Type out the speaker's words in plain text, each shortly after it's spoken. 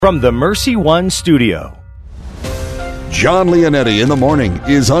From the Mercy One studio. John Leonetti in the Morning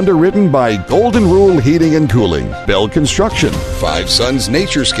is underwritten by Golden Rule Heating and Cooling, Bell Construction, Five Sons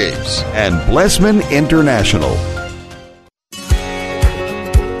Naturescapes, and Blessman International.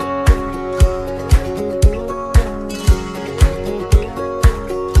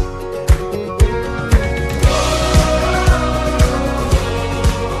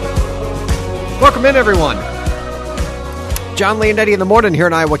 Welcome in, everyone. John Leonetti in the Morning here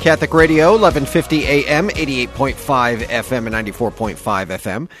on Iowa Catholic Radio, 1150 AM, 88.5 FM, and 94.5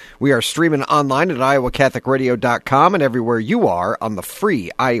 FM. We are streaming online at iowacatholicradio.com and everywhere you are on the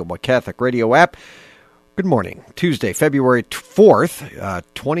free Iowa Catholic Radio app. Good morning. Tuesday, February 4th,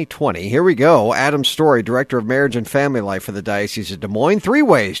 2020. Here we go. Adam Story, Director of Marriage and Family Life for the Diocese of Des Moines. 3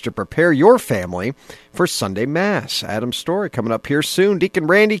 ways to prepare your family for Sunday Mass. Adam Story coming up here soon. Deacon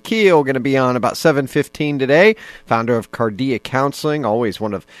Randy Keel going to be on about 7:15 today. Founder of Cardia Counseling. Always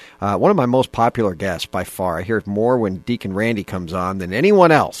one of my most popular guests by far. I hear more when Deacon Randy comes on than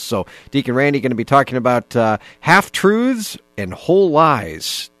anyone else. So Deacon Randy going to be talking about half-truths and whole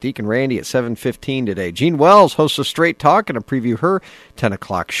lies. Deacon Randy at 7:15 today. Jean Wells hosts a Straight Talk and a preview her 10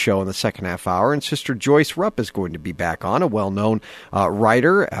 o'clock show in the second half hour. And Sister Joyce Rupp is going to be back on, a well-known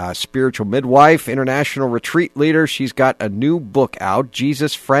writer, spiritual midwife, international retreat leader. She's got a new book out,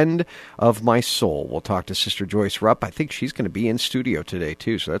 Jesus, Friend of My Soul. We'll talk to Sister Joyce Rupp. I think she's going to be in studio today,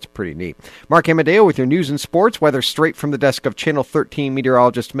 too, so that's pretty neat. Mark Amadeo with your news and sports, weather straight from the desk of Channel 13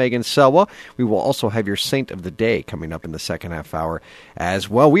 meteorologist Megan Selwa. We will also have your Saint of the Day coming up in the second half hour as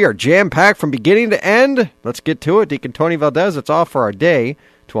well. We are jam-packed from beginning to end. Let's get to it. Deacon Tony Valdez, it's all for our day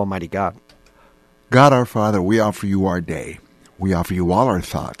to Almighty God. God our Father, we offer you our day. We offer you all our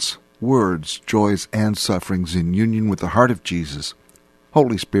thoughts, words, joys, and sufferings in union with the heart of Jesus.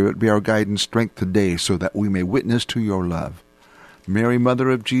 Holy Spirit, be our guide and strength today so that we may witness to your love. Mary, Mother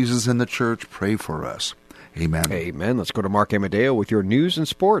of Jesus and the Church, pray for us. Amen. Amen. Let's go to Mark Amadeo with your news and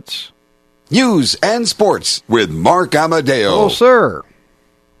sports. News and Sports with Mark Amadeo. Hello, sir.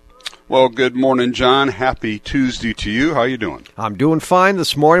 Well, good morning, John. Happy Tuesday to you. How you doing? I'm doing fine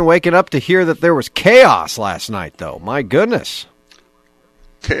this morning, waking up to hear that there was chaos last night, though. My goodness.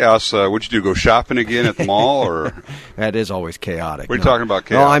 Chaos. What'd you do, go shopping again at the mall? Or That is always chaotic. What are you talking about,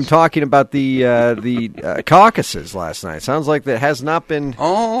 chaos? No, I'm talking about the caucuses last night. Sounds like that has not been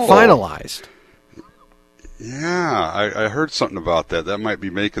finalized. Yeah, I heard something about that. That might be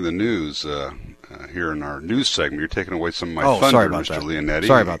making the news here in our news segment. You're taking away some of my thunder, sorry about Mr. that. Leonetti.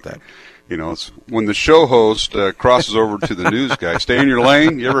 Sorry about that. You know, it's when the show host crosses over to the news guy. Stay in your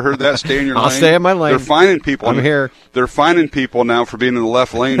lane. You ever heard that? Stay in your lane. I'll stay in my lane. They're finding people. I'm here. They're finding people now for being in the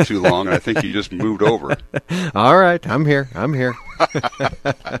left lane too long, and I think you just moved over. All right, I'm here.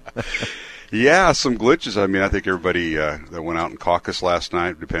 Yeah, some glitches. I mean, I think everybody that went out and caucused last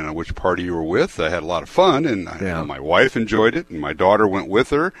night, depending on which party you were with, had a lot of fun, and my wife enjoyed it, and my daughter went with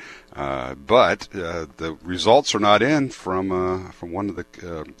her. But the results are not in from one of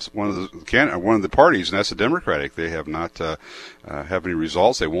the parties, and that's the Democratic. They have not have any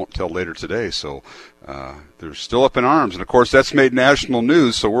results. They won't till later today. So they're still up in arms, and of course that's made national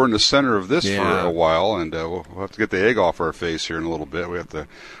news. So we're in the center of this for a while, and we'll have to get the egg off our face here in a little bit. We have to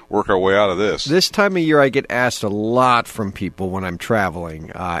work our way out of this. This time of year, I get asked a lot from people when I'm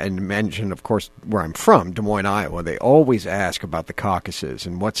traveling, and mention, of course, where I'm from, Des Moines, Iowa. They always ask about the caucuses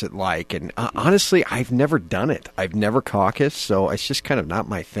and what's it like. And honestly, I've never done it. I've never caucused, so it's just kind of not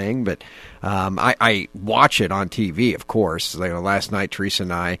my thing. But I watch it on TV, of course. Last night, Teresa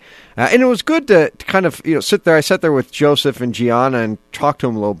and I, and it was good to kind of sit there. I sat there with Joseph and Gianna and talked to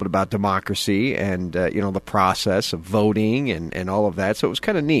them a little bit about democracy and the process of voting and all of that. So it was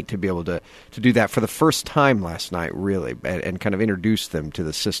kind of neat to be able to do that for the first time last night, really, and kind of introduce them to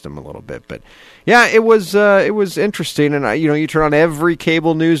the system a little bit. But yeah, it was interesting. And you turn on every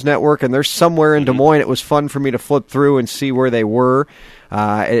cable news network, and they're somewhere in Des Moines. It was fun for me to flip through and see where they were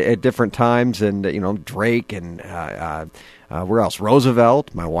at different times, and Drake and where else?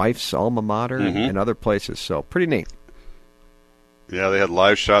 Roosevelt, my wife's alma mater, and other places. So pretty neat. Yeah, they had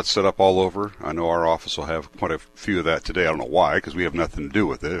live shots set up all over. I know our office will have quite a few of that today. I don't know why, because we have nothing to do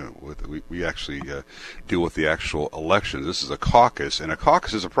with it. We actually deal with the actual elections. This is a caucus, and a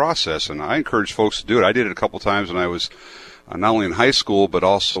caucus is a process, and I encourage folks to do it. I did it a couple times when I was not only in high school, but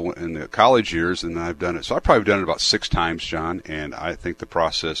also in the college years, and I've done it. So I've probably done it about 6 times, John, and I think the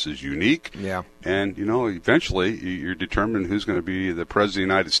process is unique. Yeah. And, eventually you're determining who's going to be the President of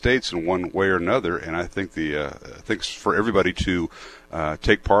the United States in one way or another, and I think it's for everybody to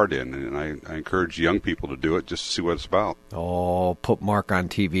take part in, and I encourage young people to do it just to see what it's about. Oh, put Mark on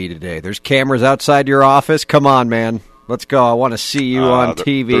TV today. There's cameras outside your office. Come on, man. Let's go. I want to see you on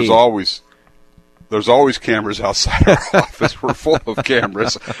TV. There's always cameras outside our office. We're full of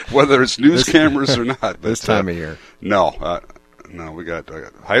cameras, whether it's news cameras or not. But, this time of year. No, we got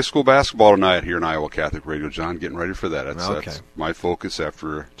high school basketball tonight here in Iowa Catholic Radio. John, getting ready for that. That's my focus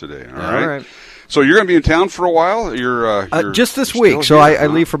after today. All right. So you're going to be in town for a while? You're just this week. So I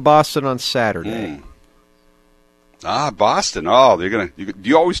leave for Boston on Saturday. Boston. Oh, do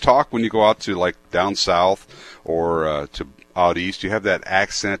you always talk when you go out to like down south or to out east? Do you have that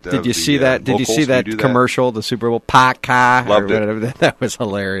accent? Did you see that? Did you see that commercial, the Super Bowl? Paka. Loved it. That was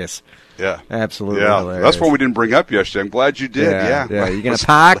hilarious. Yeah, absolutely hilarious. That's what we didn't bring up yesterday. I'm glad you did. Yeah. You're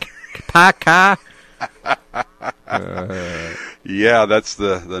gonna Paka. Yeah, that's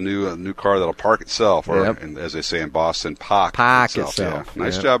the new car that'll park itself, or and as they say in Boston, park itself. Yeah.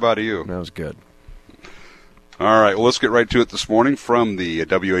 Nice job out of you. That was good. All right, well, let's get right to it this morning from the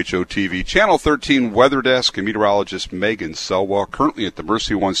WHO-TV Channel 13 Weather Desk and meteorologist Megan Selwell, currently at the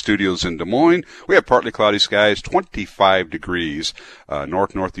Mercy One Studios in Des Moines. We have partly cloudy skies, 25 degrees,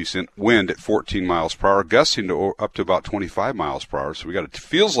 north-northeast wind at 14 miles per hour, gusting to up to about 25 miles per hour. So we got a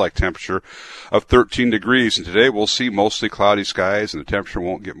feels-like temperature of 13 degrees, and today we'll see mostly cloudy skies, and the temperature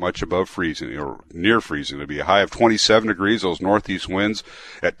won't get much above freezing or near freezing. It'll be a high of 27 degrees. Those northeast winds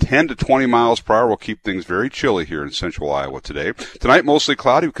at 10 to 20 miles per hour will keep things very chilly here in central Iowa today. Tonight, mostly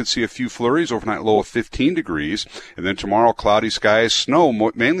cloudy. We could see a few flurries, overnight low of 15 degrees. And then tomorrow, cloudy skies, snow,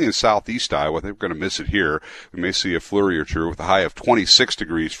 mainly in southeast Iowa. I think we're going to miss it here. We may see a flurry or two with a high of 26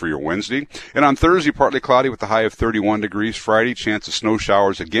 degrees for your Wednesday. And on Thursday, partly cloudy with a high of 31 degrees. Friday, chance of snow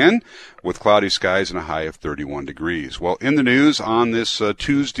showers again with cloudy skies and a high of 31 degrees. Well, in the news on this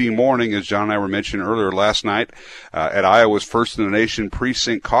Tuesday morning, as John and I were mentioning earlier last night, at Iowa's First in the Nation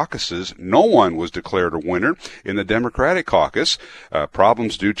precinct caucuses, no one was declared a winner in the Democratic caucus.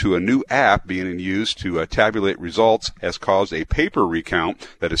 Problems due to a new app being used to tabulate results has caused a paper recount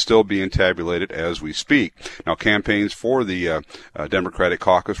that is still being tabulated as we speak. Now, campaigns for the Democratic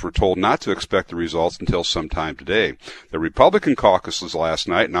caucus were told not to expect the results until sometime today. The Republican caucuses last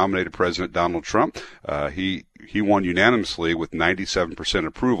night nominated President Donald Trump. He won unanimously with 97%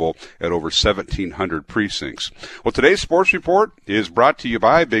 approval at over 1,700 precincts. Well, today's sports report is brought to you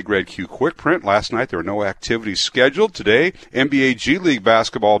by Big Red Q Quick Print. Last night there were no activities scheduled. Today, NBA G League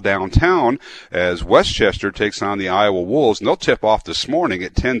basketball downtown as Westchester takes on the Iowa Wolves, and they'll tip off this morning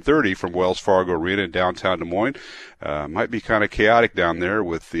at 10:30 from Wells Fargo Arena in downtown Des Moines. Might be kind of chaotic down there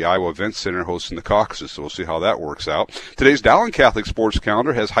with the Iowa Event Center hosting the caucuses, so we'll see how that works out. Today's Dowling Catholic sports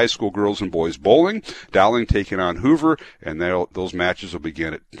calendar has high school girls and boys bowling, Dowling taking on Hoover, and those matches will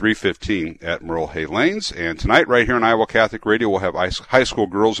begin at 3:15 at Merle Hay Lanes. And tonight, right here on Iowa Catholic Radio, we'll have high school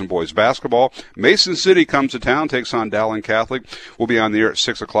girls and boys basketball. Mason City comes to town, takes on Dowling Catholic. We'll be on the air at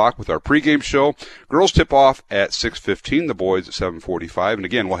 6 o'clock with our pregame show. Girls tip off at 6:15, the boys at 7:45. And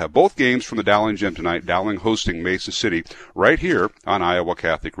again, we'll have both games from the Dowling Gym tonight, Dowling hosting Mason City, right here on Iowa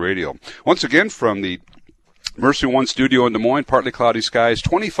Catholic Radio. Once again, from the Mercy One studio in Des Moines, partly cloudy skies,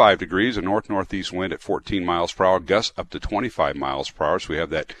 25 degrees, a north-northeast wind at 14 miles per hour, gusts up to 25 miles per hour. So we have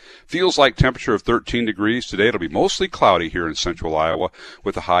that feels-like temperature of 13 degrees. Today it'll be mostly cloudy here in central Iowa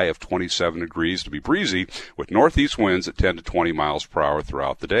with a high of 27 degrees. To be breezy with northeast winds at 10 to 20 miles per hour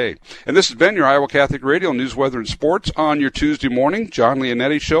throughout the day. And this has been your Iowa Catholic Radio News, Weather, and Sports on your Tuesday morning. John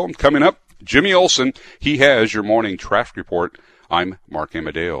Leonetti Show. Coming up, Jimmy Olson. He has your morning traffic report. I'm Mark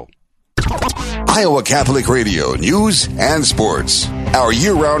Amadeo. Iowa Catholic Radio News and Sports. Our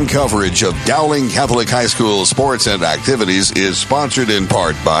year-round coverage of Dowling Catholic High School sports and activities is sponsored in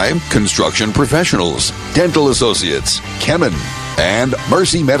part by Construction Professionals, Dental Associates, Kemen, and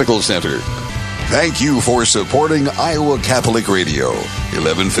Mercy Medical Center. Thank you for supporting Iowa Catholic Radio,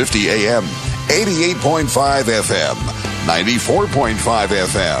 1150 AM, 88.5 FM, 94.5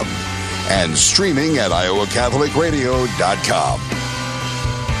 FM, and streaming at iowacatholicradio.com.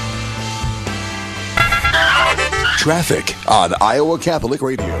 Traffic on Iowa Catholic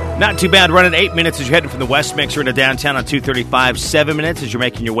Radio. Not too bad. Running 8 minutes as you're heading from the West Mixer into downtown on 235. 7 minutes as you're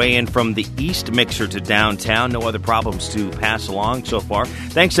making your way in from the East Mixer to downtown. No other problems to pass along so far.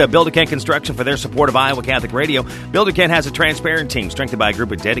 Thanks to Builder Kent Construction for their support of Iowa Catholic Radio. Builder Kent has a transparent team strengthened by a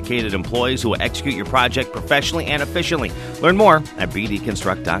group of dedicated employees who will execute your project professionally and efficiently. Learn more at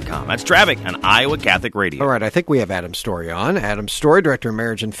bdconstruct.com. That's traffic on Iowa Catholic Radio. All right, I think we have Adam Story on. Adam Story, Director of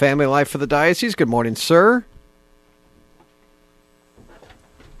Marriage and Family Life for the Diocese. Good morning, sir.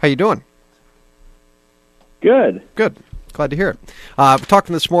 How you doing? Good. Glad to hear it. We're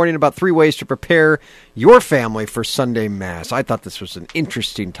talking this morning about 3 ways to prepare your family for Sunday Mass. I thought this was an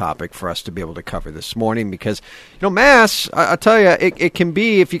interesting topic for us to be able to cover this morning because, Mass, I'll tell you, it can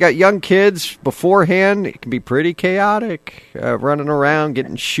be, if you got young kids beforehand, it can be pretty chaotic, running around,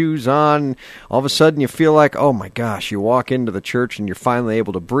 getting shoes on. All of a sudden you feel like, oh my gosh, you walk into the church and you're finally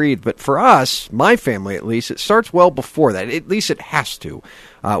able to breathe. But for us, my family at least, it starts well before that. At least it has to.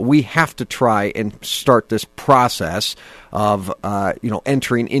 We have to try and start this process of,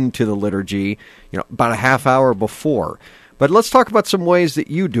 entering into the liturgy, about a half hour before. But let's talk about some ways that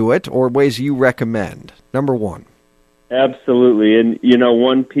you do it or ways you recommend. Number 1. Absolutely. And,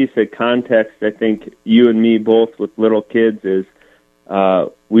 one piece of context, I think you and me both with little kids is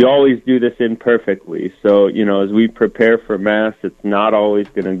we always do this imperfectly. So, as we prepare for Mass, it's not always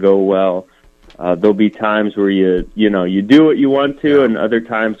going to go well. There'll be times where you do what you want to, and other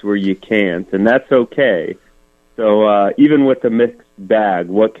times where you can't, and that's okay. So even with the mixed bag,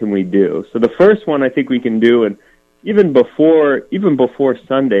 what can we do? So the first one I think we can do, and even before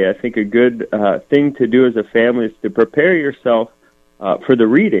Sunday, I think a good thing to do as a family is to prepare yourself for the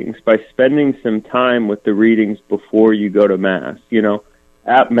readings by spending some time with the readings before you go to Mass.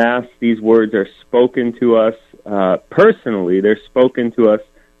 At Mass, these words are spoken to us personally. They're spoken to us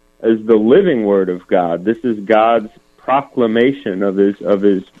as the living Word of God. This is God's proclamation of His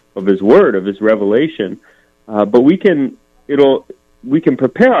Word, of His revelation. But we can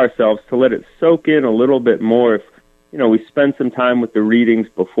prepare ourselves to let it soak in a little bit more if we spend some time with the readings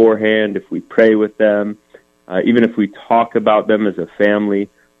beforehand, if we pray with them, even if we talk about them as a family.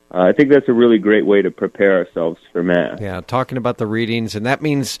 I think that's a really great way to prepare ourselves for Mass. Yeah, talking about the readings, and that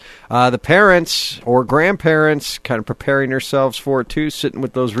means the parents or grandparents kind of preparing yourselves for it too, sitting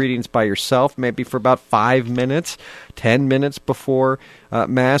with those readings by yourself, maybe for about 5 minutes, 10 minutes before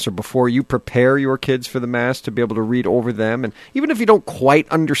Mass or before you prepare your kids for the Mass to be able to read over them. And even if you don't quite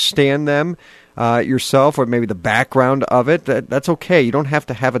understand them yourself or maybe the background of it, that's okay. You don't have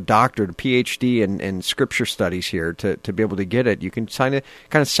to have a doctorate, a PhD in Scripture studies here to be able to get it. You can kind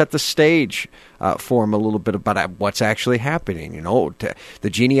of set the stage for them a little bit about what's actually happening, the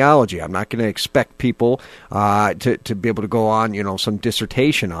genealogy. I'm not going to expect people to be able to go on, some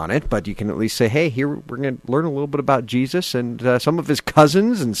dissertation on it, but you can at least say, hey, here we're going to learn a little bit about Jesus and some of his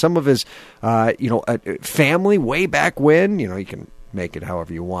cousins and some of his, family way back when. You can make it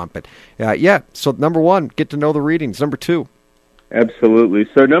however you want. But, so number 1, get to know the readings. Number 2. Absolutely.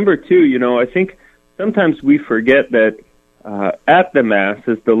 So number 2, I think sometimes we forget that at the Mass,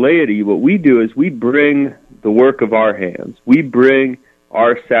 as the laity, what we do is we bring the work of our hands. We bring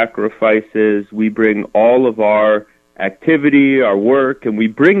our sacrifices. We bring all of our activity, our work, and we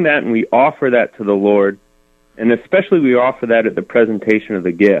bring that and we offer that to the Lord. And especially we offer that at the presentation of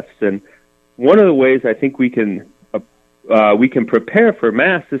the gifts. And one of the ways I think we can prepare for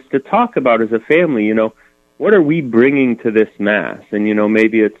Mass is to talk about as a family, what are we bringing to this Mass? And,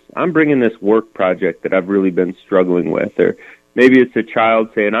 maybe I'm bringing this work project that I've really been struggling with, or maybe it's a child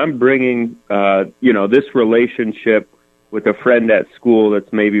saying, I'm bringing, this relationship with a friend at school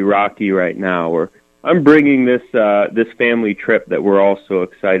that's maybe rocky right now, or I'm bringing this family trip that we're all so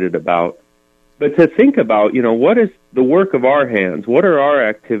excited about. But to think about, what is the work of our hands? What are our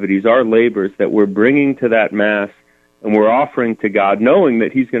activities, our labors that we're bringing to that Mass and we're offering to God, knowing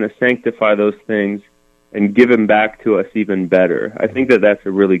that He's going to sanctify those things and give them back to us even better. I think that that's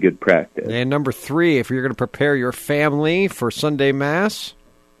a really good practice. And number 3, if you're going to prepare your family for Sunday Mass?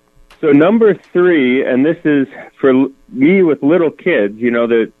 So number 3, and this is for me with little kids,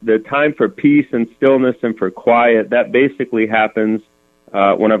 the time for peace and stillness and for quiet, that basically happens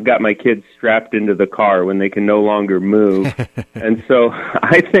when I've got my kids strapped into the car when they can no longer move. And so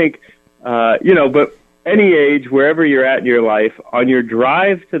I think, but any age, wherever you're at in your life, on your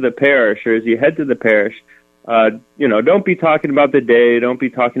drive to the parish or as you head to the parish, don't be talking about the day, don't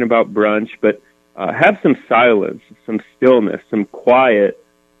be talking about brunch, but have some silence, some stillness, some quiet,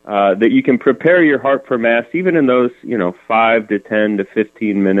 that you can prepare your heart for Mass, even in those, 5 to 10 to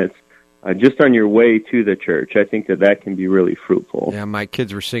 15 minutes. Just on your way to the church. I think that can be really fruitful. Yeah, my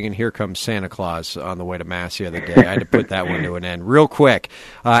kids were singing Here Comes Santa Claus on the way to Mass the other day. I had to put that one to an end real quick.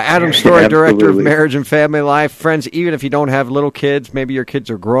 Adam Story, Director of Marriage and Family Life. Friends, even if you don't have little kids, maybe your kids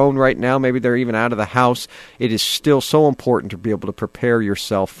are grown right now, maybe they're even out of the house, it is still so important to be able to prepare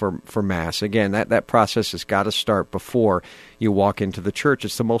yourself for Mass. Again, that process has got to start before you walk into the church.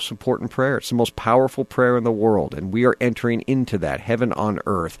 It's the most important prayer. It's the most powerful prayer in the world, and we are entering into that, heaven on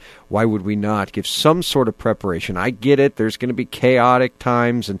earth. Why would we not give some sort of preparation? I get it. There's going to be chaotic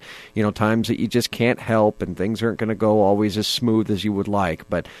times and, times that you just can't help, and things aren't going to go always as smooth as you would like.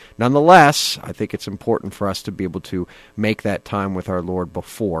 But nonetheless, I think it's important for us to be able to make that time with our Lord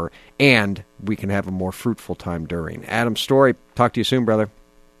before, and we can have a more fruitful time during. Adam Story, talk to you soon, brother.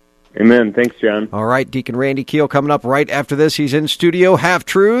 Amen. Thanks, John. All right, Deacon Randy Keel coming up right after this. He's in studio.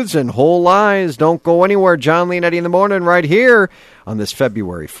 Half-truths and whole lies. Don't go anywhere. John Leonetti in the morning right here on this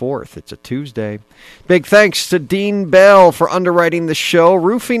February 4th. It's a Tuesday. Big thanks to Dean Bell for underwriting the show.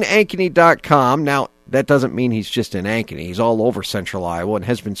 RoofingAnkeny.com. Now, that doesn't mean he's just in Ankeny. He's all over Central Iowa and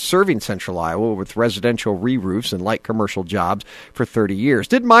has been serving Central Iowa with residential re-roofs and light commercial jobs for 30 years.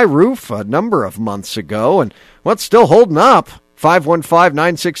 Did my roof a number of months ago, and what's still holding up?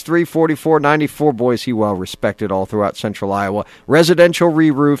 515-963-4494. Boy, is he well respected all throughout Central Iowa. Residential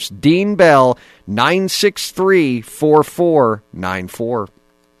re-roofs, Dean Bell, 963-4494.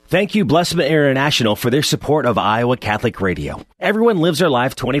 Thank you, Blessman International, for their support of Iowa Catholic Radio. Everyone lives their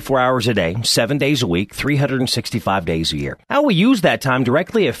life 24 hours a day, 7 days a week, 365 days a year. How we use that time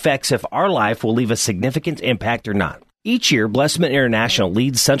directly affects if our life will leave a significant impact or not. Each year, Blessman International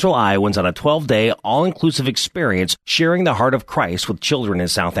leads Central Iowans on a 12-day, all-inclusive experience sharing the heart of Christ with children in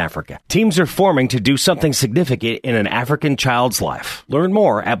South Africa. Teams are forming to do something significant in an African child's life. Learn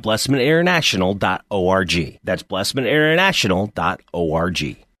more at blessmaninternational.org. That's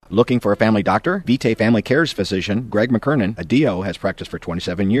blessmaninternational.org. Looking for a family doctor? Vitae Family Care's physician, Greg McKernan, a DO, has practiced for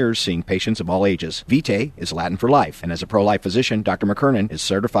 27 years, seeing patients of all ages. Vitae is Latin for life, and as a pro-life physician, Dr. McKernan is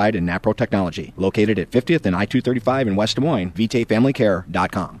certified in NAPRO technology. Located at 50th and I-235 in West Des Moines,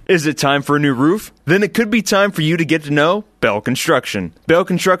 VitaeFamilyCare.com. Is it time for a new roof? Then it could be time for you to get to know Bell Construction. Bell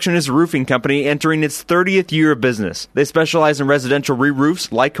Construction is a roofing company entering its 30th year of business. They specialize in residential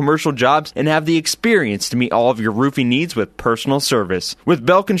re-roofs, light commercial jobs, and have the experience to meet all of your roofing needs with personal service. With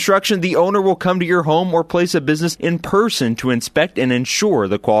Bell Construction, the owner will come to your home or place of business in person to inspect and ensure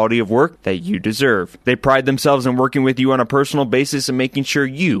the quality of work that you deserve. They pride themselves in working with you on a personal basis and making sure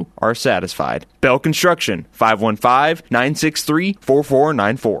you are satisfied. Bell Construction,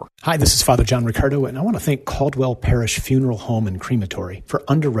 515-963-4494. Hi, this is Father John Ricardo, and I want to thank Caldwell Parish Funeral Home and Crematory for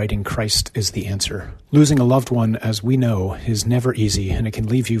underwriting Christ is the Answer. Losing a loved one, as we know, is never easy, and it can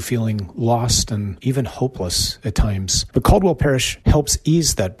leave you feeling lost and even hopeless at times. But Caldwell Parish helps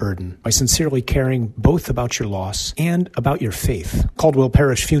ease that burden by sincerely caring both about your loss and about your faith. Caldwell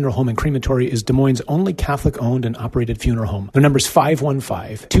Parish Funeral Home and Crematory is Des Moines' only Catholic-owned and operated funeral home. Their number is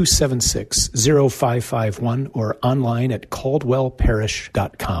 515-276-0551 or online at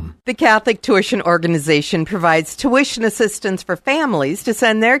caldwellparish.com. The Catholic Tuition Organization provides tuition assistance for families to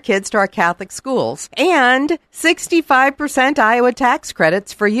send their kids to our Catholic schools and 65% Iowa tax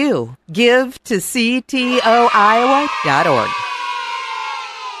credits for you. Give to ctoiowa.org.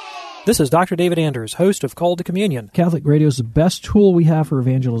 This is Dr. David Anders, host of Called to Communion. Catholic Radio is the best tool we have for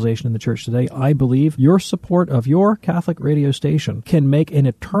evangelization in the church today. I believe your support of your Catholic radio station can make an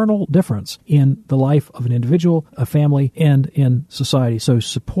eternal difference in the life of an individual, a family, and in society. So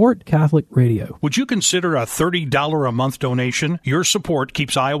support Catholic Radio. Would you consider a $30 a month donation? Your support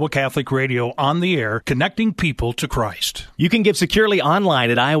keeps Iowa Catholic Radio on the air, connecting people to Christ. You can give securely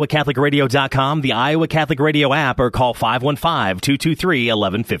online at iowacatholicradio.com, the Iowa Catholic Radio app, or call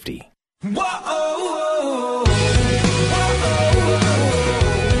 515-223-1150. Well,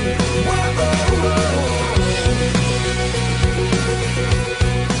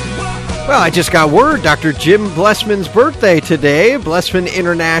 I just got word, Dr. Jim Blessman's birthday today. Blessman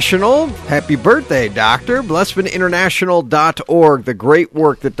International. Happy birthday, Doctor. BlessmanInternational.org. The great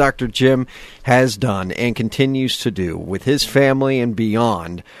work that Dr. Jim has done and continues to do with his family and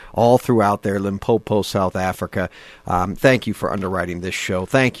beyond all throughout there, Limpopo, South Africa. Thank you for underwriting this show.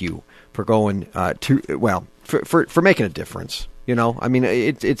 Thank you for going for making a difference. You know, I mean,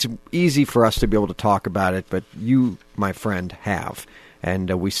 it's easy for us to be able to talk about it, but you, my friend, have.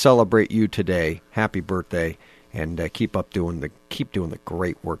 And we celebrate you today. Happy birthday, and keep doing the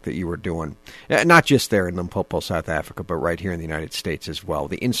great work that you were doing. Not just there in Limpopo, South Africa, but right here in the United States as well.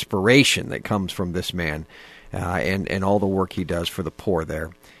 The inspiration that comes from this man and all the work he does for the poor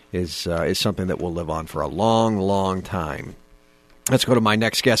there is something that will live on for a long, long time. Let's go to my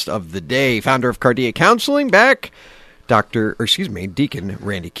next guest of the day, founder of Cardia Counseling, back Deacon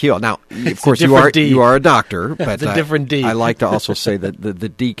Randy Keel. Now, of course, you are a doctor, but it's a different D. I like to also say that the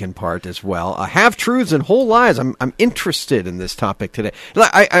deacon part as well. Half-truths and whole lies. I'm interested in this topic today.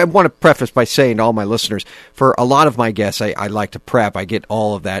 I want to preface by saying to all my listeners, for a lot of my guests, I like to prep. I get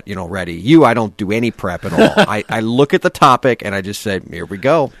all of that, ready. I don't do any prep at all. I look at the topic and I just say, here we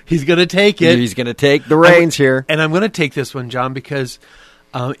go. He's going to take it. He's going to take the reins here. And I'm going to take this one, John, because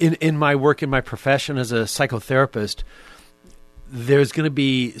in my work, in my profession as a psychotherapist, there's going to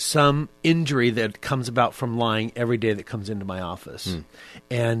be some injury that comes about from lying every day that comes into my office.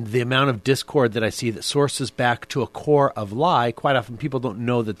 And the amount of discord that I see that sources back to a core of lie, quite often people don't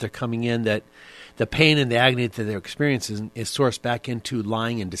know that they're coming in, that the pain and the agony that they're experiencing is sourced back into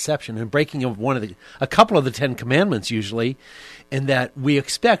lying and deception and breaking of a couple of the 10 Commandments usually, and that we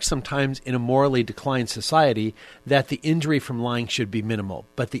expect sometimes in a morally declined society that the injury from lying should be minimal.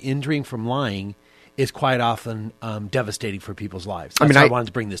 But the injury from lying is quite often devastating for people's lives. That's why I wanted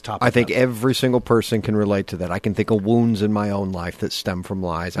to bring this topic up. I think every single person can relate to that. I can think of wounds in my own life that stem from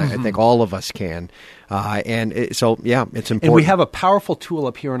lies. I think all of us can. It's important. And we have a powerful tool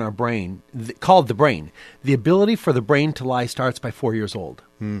up here in our brain called the brain. The ability for the brain to lie starts by 4 years old.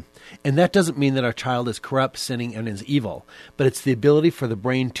 And that doesn't mean that our child is corrupt, sinning, and is evil. But it's the ability for the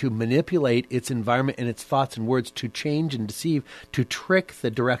brain to manipulate its environment and its thoughts and words to change and deceive, to trick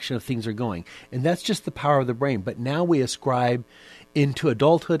the direction of things are going. And that's just the power of the brain. But now we ascribe into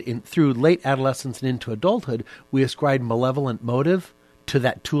adulthood, through late adolescence and into adulthood, we ascribe malevolent motive to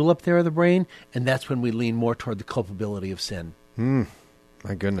that tool up there of the brain. And that's when we lean more toward the culpability of sin.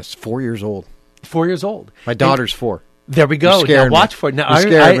 My goodness, 4 years old. 4 years old. My daughter's 4. There we go. Now watch for it. Now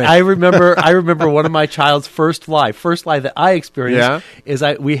I remember one of my child's first lie that I experienced is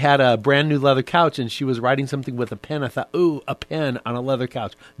we had a brand new leather couch and she was writing something with a pen. I thought, ooh, a pen on a leather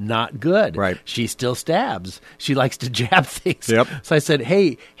couch. Not good. Right. She still stabs. She likes to jab things. Yep. So I said,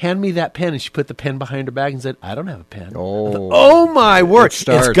 hey, hand me that pen. And she put the pen behind her back and said, I don't have a pen. Oh, my word.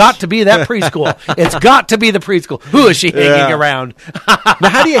 It's got to be that preschool. It's got to be the preschool. Who is she hanging around? Now,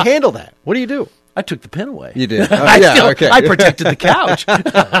 how do you handle that? What do you do? I took the pen away. You did? I protected the couch.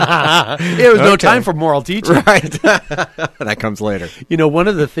 It was no time for moral teaching. Right. That comes later. One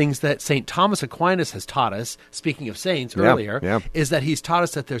of the things that St. Thomas Aquinas has taught us, speaking of saints earlier, is that he's taught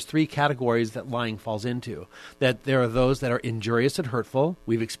us that there's 3 categories that lying falls into. That there are those that are injurious and hurtful.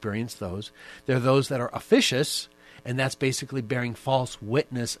 We've experienced those. There are those that are officious, and that's basically bearing false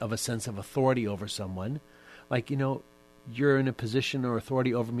witness of a sense of authority over someone. Like, you're in a position or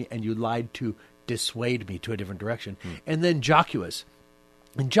authority over me, and you lied to dissuade me to a different direction. And then jocose.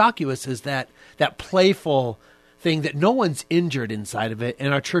 And jocose is that playful thing that no one's injured inside of it,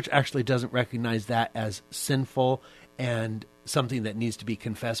 and our church actually doesn't recognize that as sinful and something that needs to be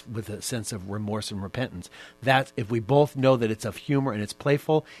confessed with a sense of remorse and repentance. That if we both know that it's of humor and it's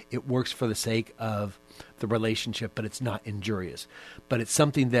playful, it works for the sake of the relationship, but it's not injurious. But it's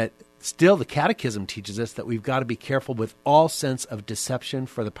something that still the Catechism teaches us that we've got to be careful with all sense of deception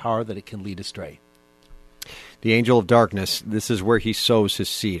for the power that it can lead astray. The angel of darkness, this is where he sows his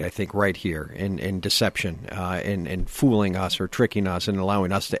seed, I think, right here, in deception, in fooling us or tricking us and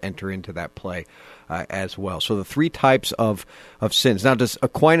allowing us to enter into that play as well. So the 3 types of sins. Now, does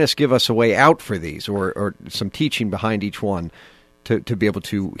Aquinas give us a way out for these or some teaching behind each one to be able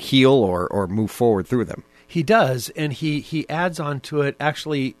to heal or move forward through them? He does, and he adds on to it.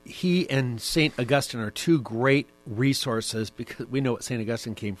 Actually, he and St. Augustine are 2 great resources because we know what St.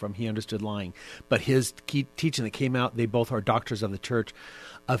 Augustine came from. He understood lying. But his key teaching that came out, they both are doctors of the church,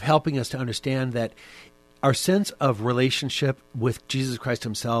 of helping us to understand that our sense of relationship with Jesus Christ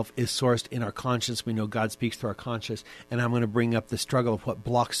himself is sourced in our conscience. We know God speaks through our conscience. And I'm going to bring up the struggle of what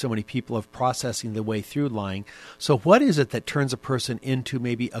blocks so many people of processing the way through lying. So what is it that turns a person into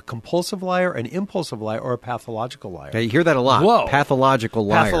maybe a compulsive liar, an impulsive liar, or a pathological liar? Now, you hear that a lot. Whoa. Pathological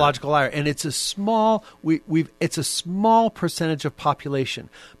liar. Pathological liar. And it's a small it's a small percentage of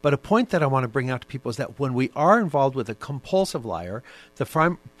population. But a point that I want to bring out to people is that when we are involved with a compulsive liar,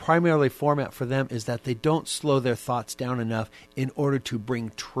 the primarily format for them is that they don't slow their thoughts down enough in order to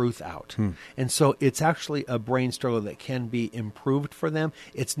bring truth out. And so it's actually a brain struggle that can be improved for them.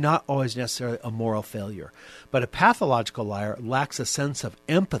 It's not always necessarily a moral failure. But a pathological liar lacks a sense of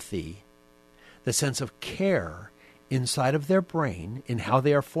empathy, the sense of care inside of their brain in how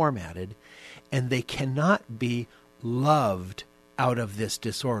they are formatted, and they cannot be loved out of this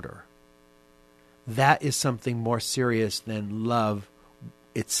disorder. That is something more serious than love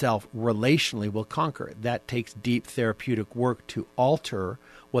itself relationally will conquer it. That takes deep therapeutic work to alter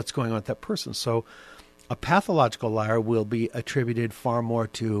what's going on with that person. So a pathological liar will be attributed far more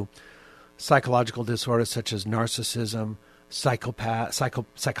to psychological disorders such as narcissism,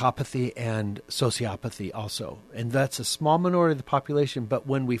 psychopathy, and sociopathy also. And that's a small minority of the population, but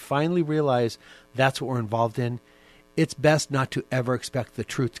when we finally realize that's what we're involved in, it's best not to ever expect the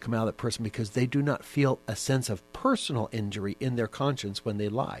truth to come out of that person, because they do not feel a sense of personal injury in their conscience when they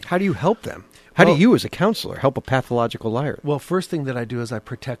lie. How do you help them? How do you, as a counselor, help a pathological liar? Well, first thing that I do is I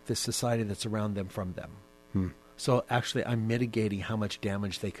protect the society that's around them from them. So actually, I'm mitigating how much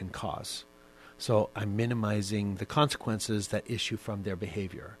damage they can cause. So I'm minimizing the consequences that issue from their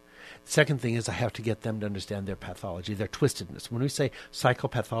behavior. Second thing is I have to get them to understand their pathology, their twistedness. When we say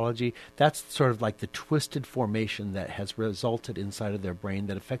psychopathology, that's sort of like the twisted formation that has resulted inside of their brain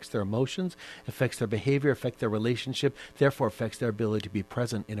that affects their emotions, affects their behavior, affects their relationship, therefore affects their ability to be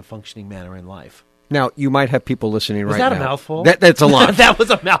present in a functioning manner in life. Now, you might have people listening right now. Was that a mouthful? That's a lot. That was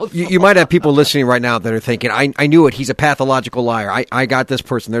a mouthful. You might have people listening right now that are thinking, I knew it. He's a pathological liar. I got this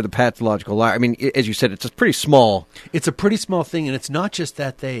person. They're the pathological liar. I mean, as you said, it's a pretty small. It's a pretty small thing, and it's not just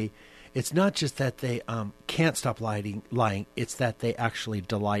that they can't stop lying. It's that they actually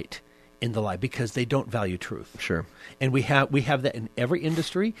delight in the lie because they don't value truth. Sure. And we have that in every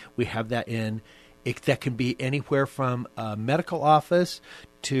industry. We have that that can be anywhere from a medical office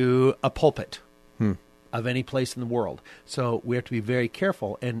to a pulpit of any place in the world. So we have to be very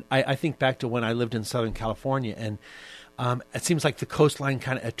careful. And I think back to when I lived in Southern California, and it seems like the coastline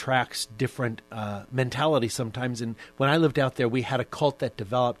kind of attracts different mentality sometimes. And when I lived out there, we had a cult that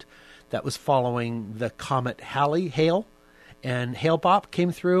developed that was following the comet Hale, and Hale-Bopp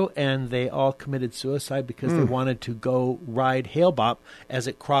came through, and they all committed suicide because they wanted to go ride Hale-Bopp as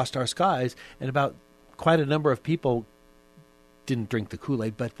it crossed our skies. And about quite a number of people didn't drink the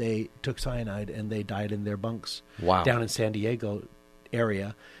Kool-Aid, but they took cyanide and they died in their bunks down in San Diego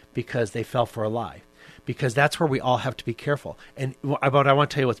area because they fell for a lie. Because that's where we all have to be careful. And I want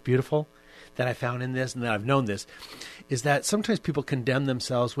to tell you what's beautiful that I found in this, and that I've known this, is that sometimes people condemn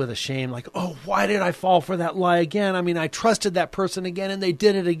themselves with a shame, like, oh, why did I fall for that lie again? I mean, I trusted that person again, and they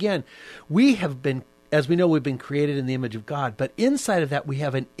did it again. We have been, as we know, we've been created in the image of God, but inside of that we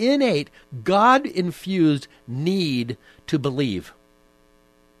have an innate, God-infused need to believe.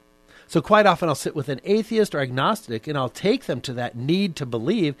 So quite often I'll sit with an atheist or agnostic, and I'll take them to that need to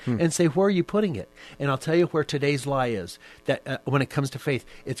believe and say, where are you putting it? And I'll tell you where today's lie is, that when it comes to faith,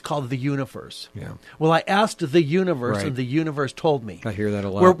 it's called the universe. Yeah. Well, I asked the universe, and the universe told me. I hear that a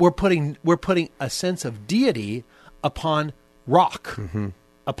lot. We're putting a sense of deity upon rock,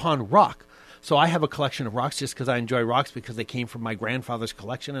 upon rock. So I have a collection of rocks just because I enjoy rocks, because they came from my grandfather's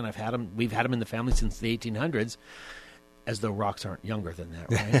collection, and we've had them in the family since the 1800s. As though rocks aren't younger than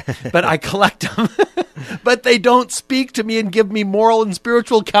that, right? But I collect them. But they don't speak to me and give me moral and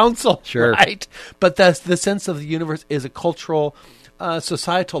spiritual counsel, right? But the sense of the universe is a cultural,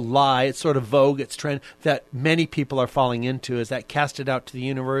 societal lie. It's sort of vogue, it's trend that many people are falling into, is that cast it out to the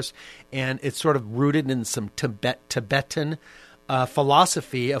universe, and it's sort of rooted in some Tibetan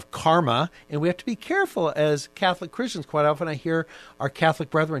philosophy of karma, and we have to be careful as Catholic Christians. Quite often I hear our Catholic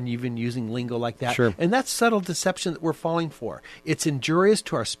brethren even using lingo like that. Sure. And that's subtle deception that we're falling for. It's injurious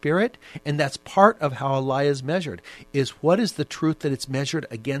to our spirit, and that's part of how a lie is measured, is what is the truth that it's measured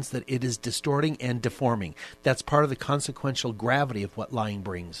against, that it is distorting and deforming. That's part of the consequential gravity of what lying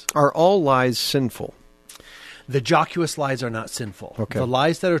brings. Are all lies sinful? The jocose lies are not sinful. Okay. The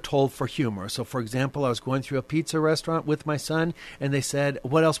lies that are told for humor. So, for example, I was going through a pizza restaurant with my son, and they said,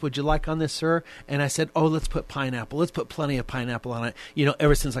 what else would you like on this, sir? And I said, oh, let's put pineapple. Let's put plenty of pineapple on it. You know,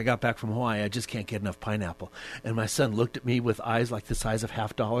 ever since I got back from Hawaii, I just can't get enough pineapple. And my son looked at me with eyes like the size of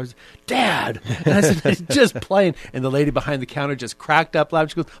 $50. Dad! And I said, it's just plain. And the lady behind the counter just cracked up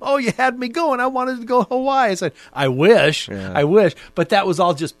loud. She goes, oh, you had me going. I wanted to go to Hawaii. I said, I wish. But that was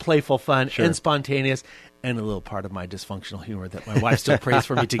all just playful fun and spontaneous. And a little part of my dysfunctional humor that my wife still prays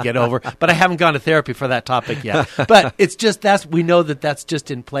for me to get over. But I haven't gone to therapy for that topic yet. But it's just, we know that that's just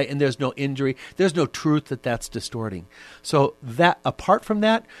in play, and there's no injury. There's no truth that's distorting. So that, apart from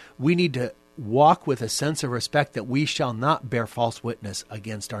that, we need to walk with a sense of respect that we shall not bear false witness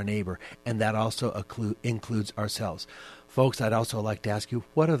against our neighbor. And that also includes ourselves. Folks, I'd also like to ask you,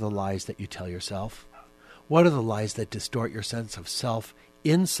 what are the lies that you tell yourself? What are the lies that distort your sense of self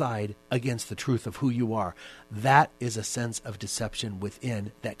inside against the truth of who you are? That is a sense of deception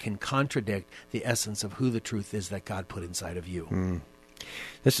within that can contradict the essence of who the truth is that God put inside of you.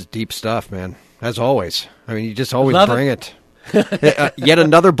 This is deep stuff, man. As always. I mean, you just always bring it. Yet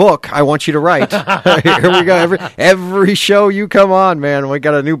another book I want you to write. Here we go. Every show you come on, man, we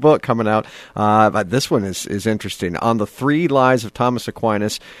got a new book coming out. But this one is interesting. On the 3 Lies of Thomas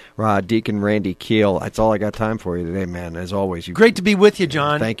Aquinas, Deacon Randy Keel. That's all I got time for you today, man. As always. Great to be with you,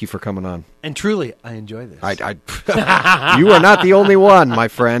 John. Thank you for coming on. And truly, I enjoy this. You are not the only one, my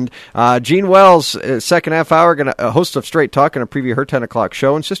friend. Gene Wells, second half hour, host of Straight Talk, going to preview her 10 o'clock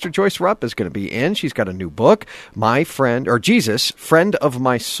show. And Sister Joyce Rupp is going to be in. She's got a new book, My Friend, or Jesus, Friend of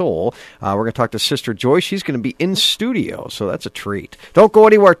My Soul. We're going to talk to Sister Joyce. She's going to be in studio, so that's a treat. Don't go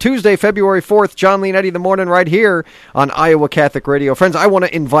anywhere. Tuesday, February 4th, John Leonetti in the morning right here on Iowa Catholic Radio. Friends, I want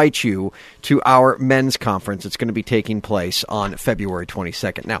to invite you to our men's conference. It's going to be taking place on February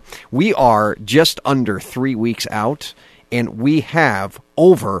 22nd. Now, we are just under 3 weeks out, and we have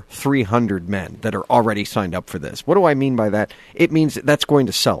over 300 men that are already signed up for this. What do I mean by that? It means that's going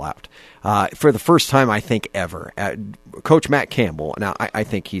to sell out. For the first time, I think, ever. Coach Matt Campbell, now I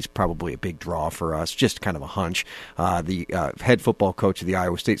think he's probably a big draw for us, just kind of a hunch. The head football coach of the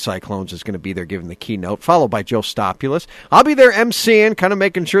Iowa State Cyclones is going to be there giving the keynote, followed by Joe Stopulus. I'll be there emceeing, kind of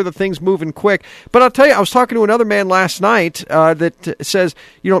making sure the thing's moving quick. But I'll tell you, I was talking to another man last night that says,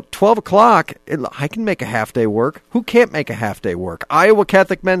 12 o'clock, I can make a half-day work. Who can't make a half-day work?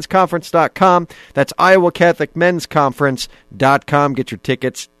 IowaCatholicMen'sConference.com. That's IowaCatholicMen'sConference.com. Get your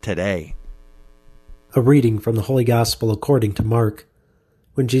tickets today. A reading from the Holy Gospel according to Mark.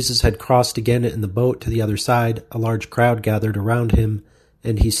 When Jesus had crossed again in the boat to the other side, a large crowd gathered around him,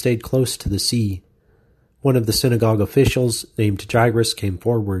 and he stayed close to the sea. One of the synagogue officials, named Jairus, came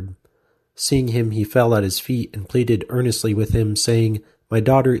forward. Seeing him, he fell at his feet and pleaded earnestly with him, saying, "My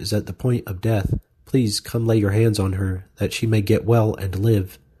daughter is at the point of death. Please come lay your hands on her, that she may get well and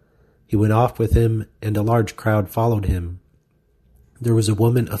live." He went off with him, and a large crowd followed him. There was a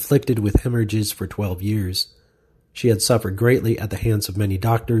woman afflicted with hemorrhages for 12 years. She had suffered greatly at the hands of many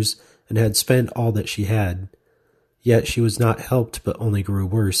doctors, and had spent all that she had. Yet she was not helped, but only grew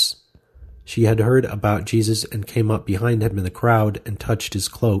worse. She had heard about Jesus and came up behind him in the crowd and touched his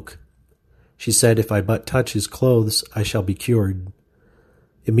cloak. She said, "If I but touch his clothes, I shall be cured."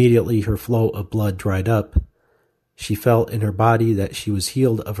 Immediately her flow of blood dried up. She felt in her body that she was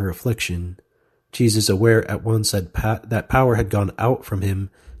healed of her affliction. Jesus, aware at once that power had gone out from him,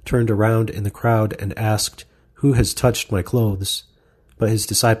 turned around in the crowd and asked, "Who has touched my clothes?" But his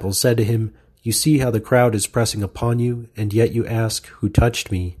disciples said to him, "You see how the crowd is pressing upon you, and yet you ask, 'Who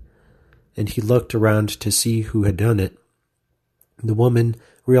touched me?'" And he looked around to see who had done it. The woman,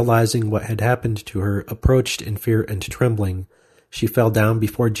 realizing what had happened to her, approached in fear and trembling. She fell down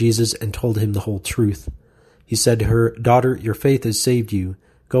before Jesus and told him the whole truth. He said to her, "Daughter, your faith has saved you.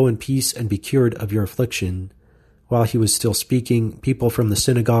 Go in peace and be cured of your affliction." While he was still speaking, people from the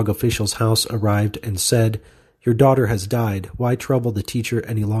synagogue official's house arrived and said, "Your daughter has died. Why trouble the teacher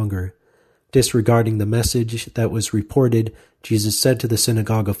any longer?" Disregarding the message that was reported, Jesus said to the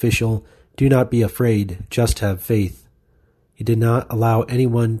synagogue official, "Do not be afraid, just have faith." He did not allow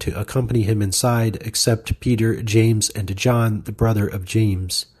anyone to accompany him inside except Peter, James, and John, the brother of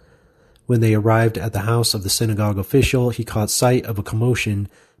James. When they arrived at the house of the synagogue official, he caught sight of a commotion,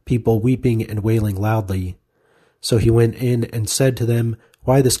 people weeping and wailing loudly. So he went in and said to them,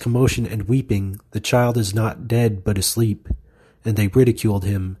 "Why this commotion and weeping? The child is not dead, but asleep." And they ridiculed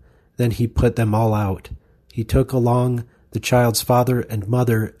him. Then he put them all out. He took along the child's father and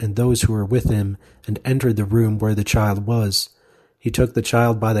mother and those who were with him, and entered the room where the child was. He took the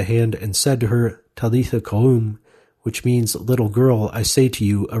child by the hand and said to her, "Talitha koum," which means, "Little girl, I say to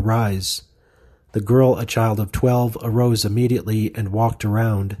you, arise." The girl, a child of 12, arose immediately and walked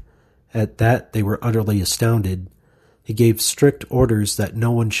around. At that they were utterly astounded. He gave strict orders that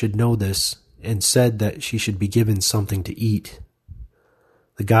no one should know this, and said that she should be given something to eat.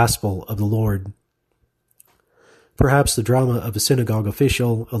 The Gospel of the Lord. Perhaps the drama of a synagogue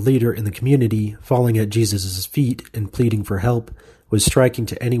official, a leader in the community, falling at Jesus' feet and pleading for help, was striking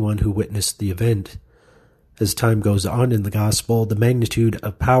to anyone who witnessed the event. As time goes on in the Gospel, the magnitude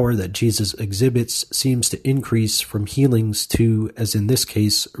of power that Jesus exhibits seems to increase from healings to, as in this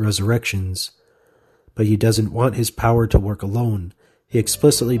case, resurrections. But he doesn't want his power to work alone. He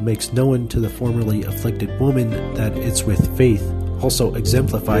explicitly makes known to the formerly afflicted woman that it's with faith, also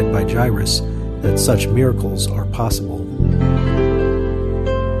exemplified by Jairus, that such miracles are possible.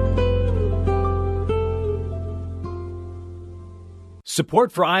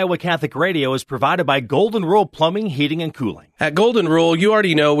 Support for Iowa Catholic Radio is provided by Golden Rule Plumbing, Heating, and Cooling. At Golden Rule, you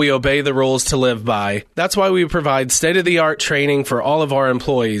already know we obey the rules to live by. That's why we provide state-of-the-art training for all of our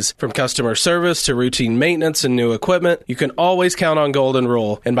employees. From customer service to routine maintenance and new equipment, you can always count on Golden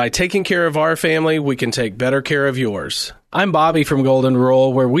Rule. And by taking care of our family, we can take better care of yours. I'm Bobby from Golden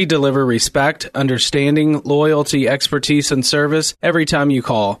Rule, where we deliver respect, understanding, loyalty, expertise, and service every time you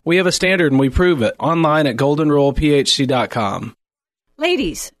call. We have a standard and we prove it online at goldenrulephc.com.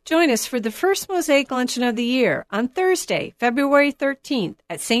 Ladies, join us for the first Mosaic Luncheon of the year on Thursday, February 13th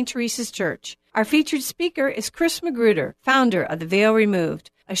at St. Teresa's Church. Our featured speaker is Chris Magruder, founder of The Veil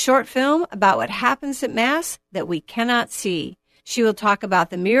Removed, a short film about what happens at Mass that we cannot see. She will talk about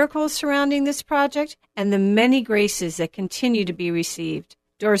the miracles surrounding this project and the many graces that continue to be received.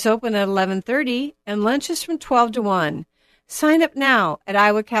 Doors open at 11:30 and lunch is from 12 to 1. Sign up now at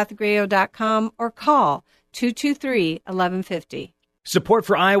iowacatholicradio.com or call 223-1150. Support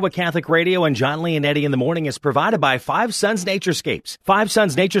for Iowa Catholic Radio and John Leonetti in the Morning is provided by Five Sons Naturescapes. Five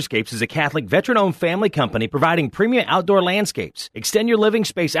Sons Naturescapes is a Catholic veteran-owned family company providing premium outdoor landscapes. Extend your living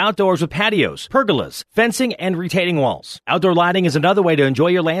space outdoors with patios, pergolas, fencing, and retaining walls. Outdoor lighting is another way to enjoy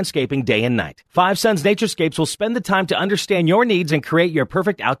your landscaping day and night. Five Sons Naturescapes will spend the time to understand your needs and create your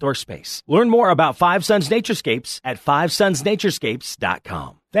perfect outdoor space. Learn more about Five Sons Naturescapes at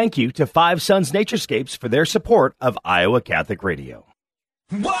fivesonsnaturescapes.com. Thank you to Five Sons Naturescapes for their support of Iowa Catholic Radio.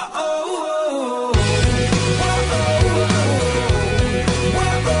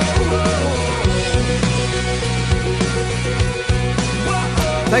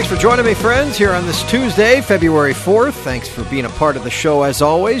 Thanks for joining me, friends, here on this Tuesday, February 4th. Thanks for being a part of the show, as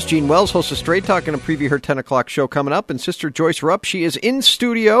always. Jean Wells, host of Straight Talk, going to preview her 10 o'clock show coming up. And Sister Joyce Rupp, she is in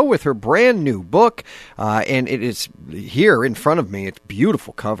studio with her brand new book. And it is here in front of me. It's a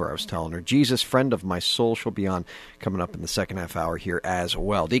beautiful cover, I was telling her. Jesus, Friend of My Soul. She'll be on coming up in the second half hour here as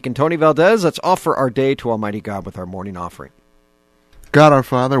well. Deacon Tony Valdez, let's offer our day to Almighty God with our morning offering. God our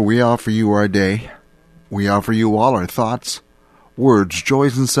Father, we offer you our day. We offer you all our thoughts, words,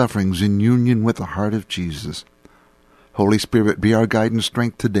 joys, and sufferings in union with the heart of Jesus. Holy Spirit, be our guide and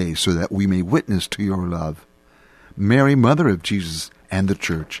strength today so that we may witness to your love. Mary, Mother of Jesus and the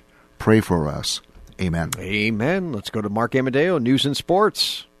Church, pray for us. Amen. Amen. Let's go to Mark Amadeo, News and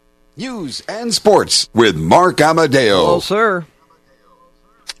Sports. News and Sports with Mark Amadeo. Hello, sir.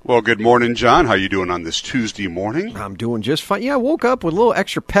 Well, good morning, John. How you doing on this Tuesday morning? I'm doing just fine. Yeah, I woke up with a little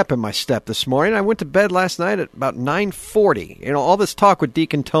extra pep in my step this morning. I went to bed last night at about 9:40. You know, all this talk with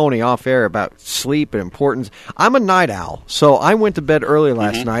Deacon Tony off air about sleep and importance. I'm a night owl, so I went to bed early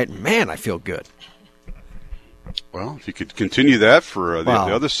last night. Man, I feel good. Well, if you could continue that for the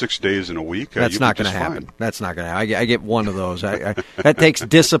other 6 days in a week, that's not going to happen. That's not going to happen. I get one of those. That takes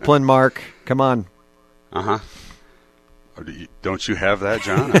discipline, Mark. Come on. Uh-huh. Don't you have that,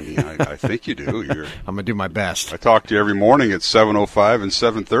 John? I mean, I think you do. I'm going to do my best. I talk to you every morning at 7:05 and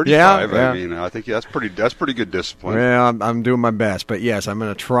 7:35. Yeah. I mean, I think that's pretty good discipline. Yeah, I'm doing my best. But, yes, I'm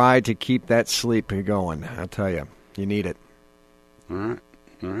going to try to keep that sleep going. I'll tell you, you need it. All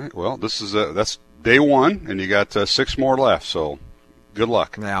right. Well, that's day one, and you got 6 more left, so good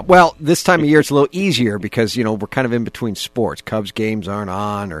luck. Yeah. Well, this time of year it's a little easier because, you know, we're kind of in between sports. Cubs games aren't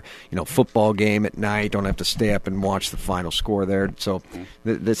on, or, you know, football game at night. Don't have to stay up and watch the final score there. So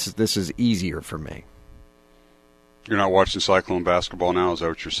this is easier for me. You're not watching Cyclone basketball now? Is that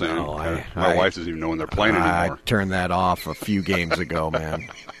what you're saying? No, my wife doesn't even know when they're playing anymore. I turned that off a few games ago, man.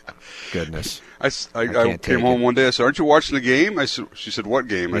 Goodness. I came home one day. I said, "Aren't you watching the game?" She said, "What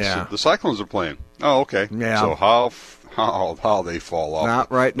game?" I said, "The Cyclones are playing." Oh, okay. Yeah. So how they fall off?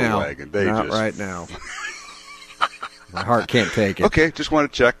 Not right the now. Wagon. Not right now. My heart can't take it. Okay, just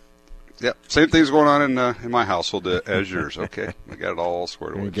want to check. Yep, same thing's going on in my household as yours. Okay, I got it all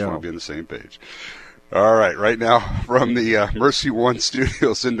squared away. Just want to be on the same page. All right now from the Mercy One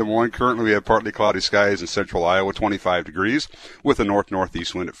studios in Des Moines, currently we have partly cloudy skies in central Iowa, 25 degrees, with a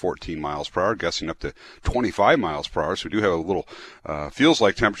north-northeast wind at 14 miles per hour, gusting up to 25 miles per hour. So we do have a little, feels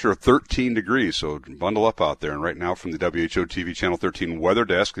like temperature of 13 degrees, so bundle up out there. And right now from the WHO TV Channel 13 weather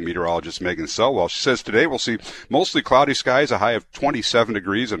desk, the meteorologist Megan Selwell, she says today we'll see mostly cloudy skies, a high of 27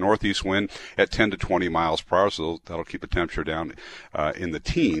 degrees, a northeast wind at 10 to 20 miles per hour, so that'll keep the temperature down in the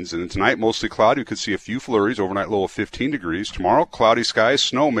teens. And then tonight, mostly cloudy. We could see a few flurries, overnight low of 15 degrees. Tomorrow, cloudy skies,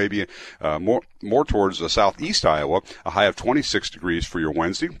 snow maybe more towards southeast Iowa, a high of 26 degrees for your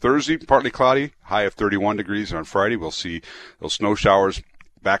Wednesday. Thursday, partly cloudy, high of 31 degrees. And on Friday, we'll see those snow showers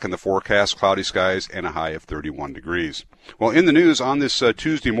back in the forecast, cloudy skies, and a high of 31 degrees. Well, in the news on this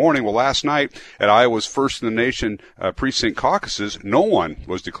Tuesday morning, last night at Iowa's First in the Nation precinct caucuses, no one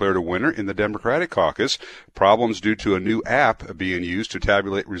was declared a winner in the Democratic caucus. Problems due to a new app being used to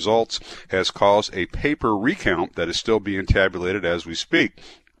tabulate results has caused a paper recount that is still being tabulated as we speak.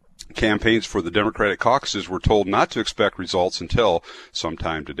 Campaigns for the Democratic caucuses were told not to expect results until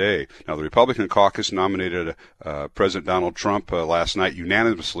sometime today. Now, the Republican caucus nominated President Donald Trump last night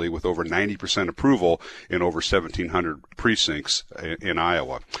unanimously with over 90% approval in over 1,700 precincts in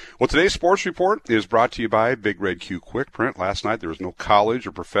Iowa. Well, today's sports report is brought to you by Big Red Q Quick Print. Last night there was no college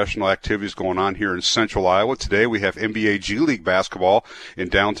or professional activities going on here in central Iowa. Today we have NBA G League basketball in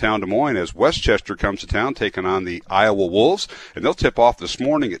downtown Des Moines as Westchester comes to town taking on the Iowa Wolves, and they'll tip off this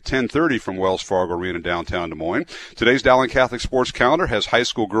morning at 10:30 from Wells Fargo Arena downtown Des Moines. Today's Dowling Catholic sports calendar has high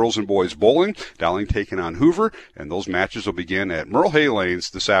school girls and boys bowling, Dowling taking on Hoover, and those matches will begin at Merle Hay Lanes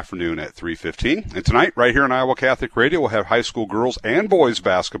this afternoon at 3:15. And tonight, right here on Iowa Catholic Radio, we'll have high school girls and boys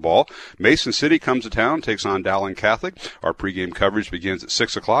basketball. Mason City comes to town, takes on Dowling Catholic. Our pregame coverage begins at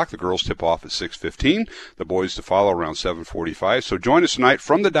 6 o'clock. The girls tip off at 6:15. The boys to follow around 7:45. So join us tonight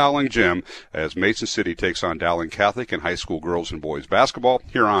from the Dowling Gym as Mason City takes on Dowling Catholic in high school girls and boys basketball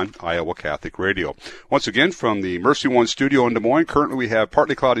here on Iowa Catholic Radio. Once again, from the Mercy One studio in Des Moines, currently we have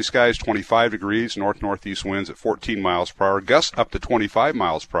partly cloudy skies, 25 degrees, north-northeast winds at 14 miles per hour, gusts up to 25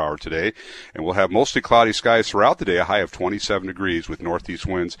 miles per hour today, and we'll have mostly cloudy skies throughout the day, a high of 27 degrees with northeast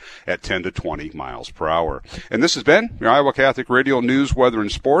winds at 10 to 20 miles per hour. And this has been your Iowa Catholic Radio News, Weather,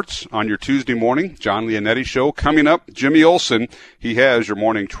 and Sports on your Tuesday morning John Leonetti Show. Coming up, Jimmy Olson. He has your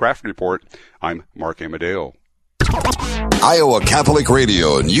morning traffic report. I'm Mark Amadeo. Iowa Catholic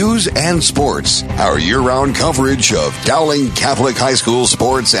Radio News and Sports. Our year-round coverage of Dowling Catholic High School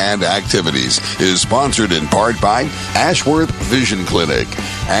sports and activities is sponsored in part by Ashworth Vision Clinic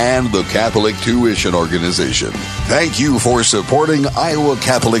and the Catholic Tuition Organization. Thank you for supporting Iowa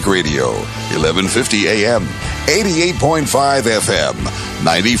Catholic Radio, 1150 AM, 88.5 FM,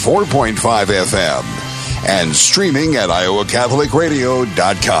 94.5 FM, and streaming at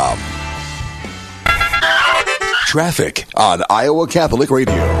iowacatholicradio.com. Traffic on Iowa Catholic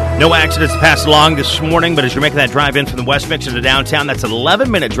Radio. No accidents passed along this morning, but as you're making that drive in from the West Mixer to downtown, that's an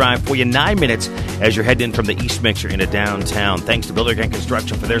 11-minute drive for you, 9 minutes as you're heading in from the East Mixer into downtown. Thanks to Builder Ken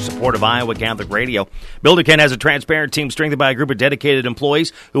Construction for their support of Iowa Catholic Radio. Builder Ken has a transparent team strengthened by a group of dedicated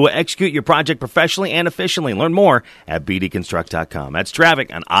employees who will execute your project professionally and efficiently. Learn more at bdconstruct.com. That's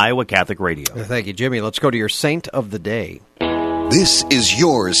traffic on Iowa Catholic Radio. Thank you, Jimmy. Let's go to your Saint of the Day. This is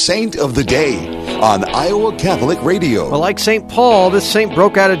your Saint of the Day on Iowa Catholic Radio. Well, like St. Paul, this saint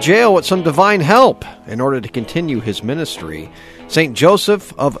broke out of jail with some divine help in order to continue his ministry. St.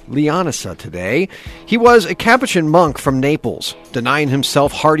 Joseph of Leonissa today. He was a Capuchin monk from Naples, denying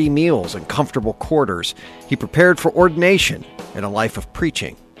himself hearty meals and comfortable quarters. He prepared for ordination and a life of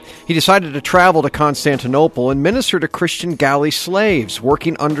preaching. He decided to travel to Constantinople and minister to Christian galley slaves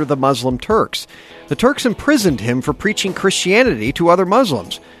working under the Muslim Turks. The Turks imprisoned him for preaching Christianity to other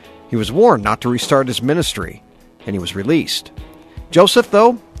Muslims. He was warned not to restart his ministry, and he was released. Joseph,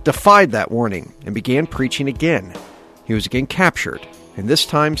 though, defied that warning and began preaching again. He was again captured, and this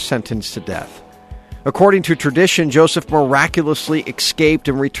time sentenced to death. According to tradition, Joseph miraculously escaped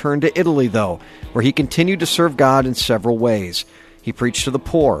and returned to Italy, though, where he continued to serve God in several ways. He preached to the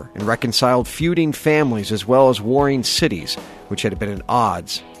poor and reconciled feuding families as well as warring cities, which had been at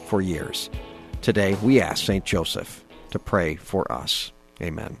odds for years. Today, we ask St. Joseph to pray for us.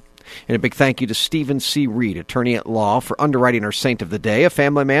 Amen. And a big thank you to Stephen C. Reed, attorney at law, for underwriting our Saint of the Day, a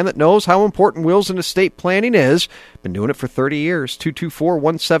family man that knows how important wills and estate planning is. Been doing it for 30 years.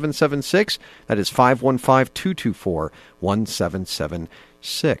 224-1776. That is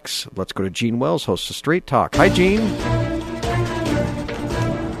 515-224-1776. Let's go to Gene Wells, host of Straight Talk. Hi, Gene.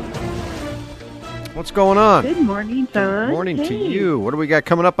 What's going on? Good morning, John. Good morning to you. What do we got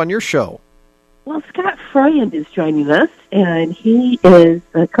coming up on your show? Well, Scott Friend is joining us, and he is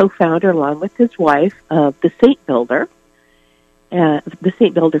a co-founder, along with his wife, of the Saint Builder, the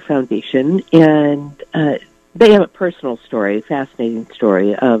Saint Builder Foundation, and they have a personal story, fascinating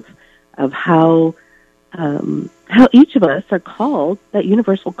story of how each of us are called that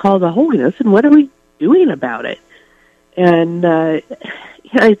universal call to holiness, and what are we doing about it? And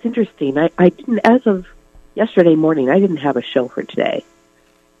it's interesting. I didn't, as of yesterday morning, I didn't have a show for today.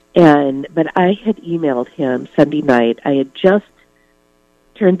 But I had emailed him Sunday night. I had just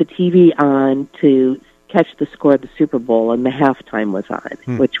turned the TV on to catch the score of the Super Bowl, and the halftime was on,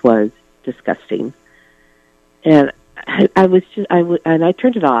 which was disgusting. And I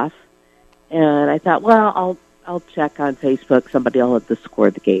turned it off, and I thought, well, I'll check on Facebook. Somebody will have the score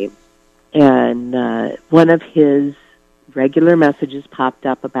of the game. And one of his regular messages popped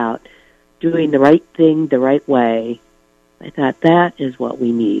up about doing the right thing the right way. I thought, that is what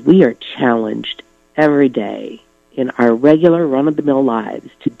we need. We are challenged every day in our regular run-of-the-mill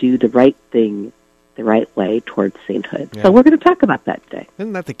lives to do the right thing the right way towards sainthood. Yeah. So we're going to talk about that today.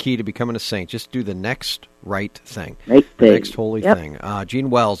 Isn't that the key to becoming a saint? Just do the next right thing. Right the thing. Next holy thing. Gene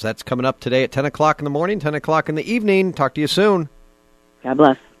Wells, that's coming up today at 10 o'clock in the morning, 10 o'clock in the evening. Talk to you soon. God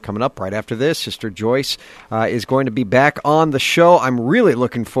bless. Coming up right after this, Sister Joyce is going to be back on the show. I'm really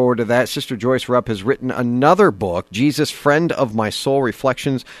looking forward to that. Sister Joyce Rupp has written another book, Jesus, Friend of My Soul,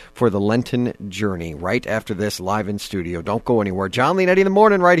 Reflections for the Lenten Journey, right after this, live in studio. Don't go anywhere. John Leonetti in the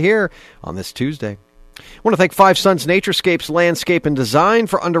morning right here on this Tuesday. I want to thank Five Sons Naturescapes Landscape and Design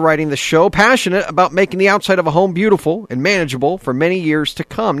for underwriting the show. Passionate about making the outside of a home beautiful and manageable for many years to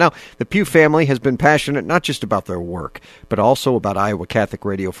come. Now, the Pugh family has been passionate not just about their work, but also about Iowa Catholic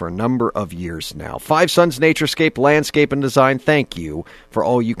Radio for a number of years now. Five Sons Naturescape Landscape and Design, thank you for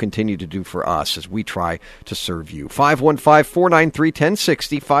all you continue to do for us as we try to serve you.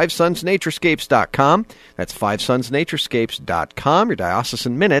 515-493-1060, FiveSonsNaturescapes.com. That's FiveSonsNaturescapes.com. Your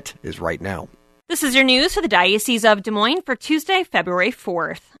Diocesan Minute is right now. This is your news for the Diocese of Des Moines for Tuesday, February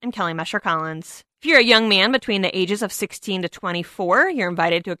 4th. I'm Kelly Mesher-Collins. If you're a young man between the ages of 16 to 24, you're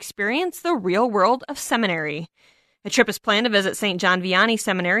invited to experience the real world of seminary. A trip is planned to visit St. John Vianney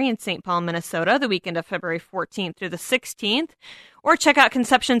Seminary in St. Paul, Minnesota, the weekend of February 14th through the 16th, or check out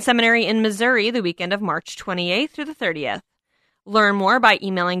Conception Seminary in Missouri the weekend of March 28th through the 30th. Learn more by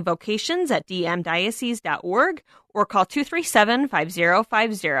emailing vocations@dmdiocese.org or call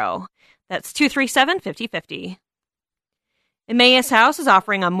 237-5050. That's 237-5050. Emmaus House is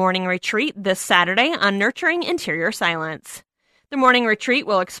offering a morning retreat this Saturday on nurturing interior silence. The morning retreat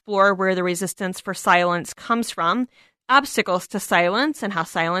will explore where the resistance for silence comes from, obstacles to silence, and how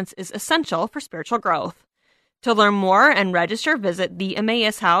silence is essential for spiritual growth. To learn more and register, visit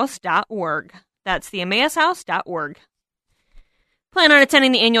theemmaushouse.org. That's theemmaushouse.org. Plan on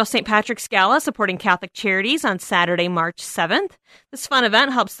attending the annual St. Patrick's Gala supporting Catholic Charities on Saturday, March 7th. This fun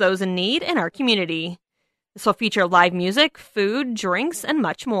event helps those in need in our community. This will feature live music, food, drinks, and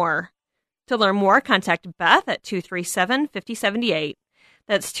much more. To learn more, contact Beth at 237-5078.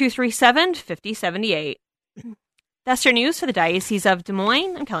 That's 237-5078. That's your news for the Diocese of Des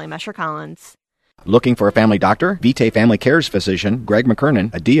Moines. I'm Kelly Mesher-Collins. Looking for a family doctor? Vitae Family Cares physician Greg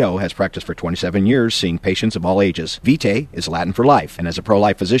McKernan, a DO, has practiced for 27 years seeing patients of all ages. Vitae is Latin for life, and as a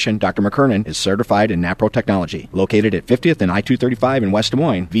pro-life physician, Dr. McKernan is certified in NAPRO technology. Located at 50th and I-235 in West Des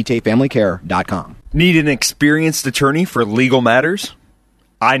Moines, VitaeFamilyCare.com. Need an experienced attorney for legal matters?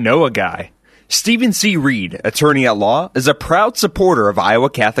 I know a guy. Stephen C. Reed, attorney at law, is a proud supporter of Iowa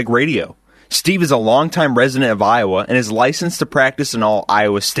Catholic Radio. Steve is a longtime resident of Iowa and is licensed to practice in all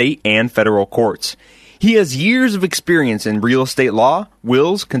Iowa state and federal courts. He has years of experience in real estate law,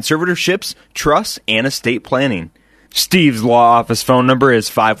 wills, conservatorships, trusts, and estate planning. Steve's law office phone number is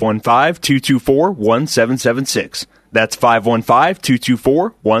 515-224-1776. That's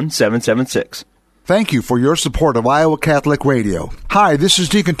 515-224-1776. Thank you for your support of Iowa Catholic Radio. Hi, this is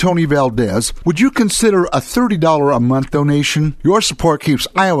Deacon Tony Valdez. Would you consider a $30 a month donation? Your support keeps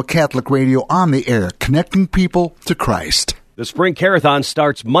Iowa Catholic Radio on the air, connecting people to Christ. The Spring Carathon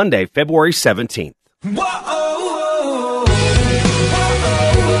starts Monday, February 17th.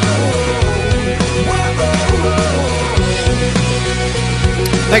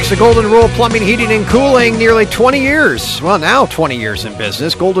 Thanks to Golden Rule Plumbing, Heating, and Cooling, nearly 20 years. Well, now 20 years in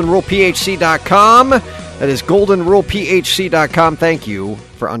business. GoldenRulePHC.com. That is GoldenRulePHC.com. Thank you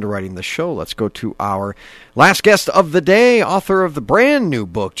for underwriting the show. Let's go to our last guest of the day, author of the brand new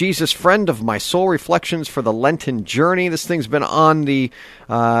book, Jesus, Friend of My Soul, Reflections for the Lenten Journey. This thing's been on the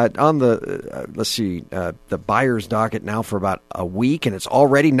buyer's docket now for about a week, and it's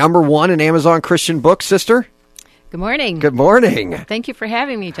already number one in Amazon Christian Books, sister. Good morning. Good morning. Thank you for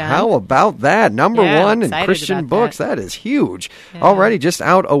having me, John. How about that? Number one in Christian Books. That is huge. Yeah. Already just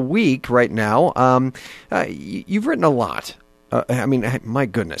out a week right now. You've written a lot. My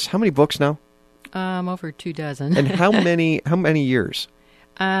goodness. How many books now? Over 24. And how many years?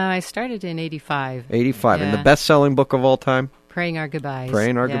 I started in 85. 85. Yeah. And the best-selling book of all time? Praying Our Goodbyes.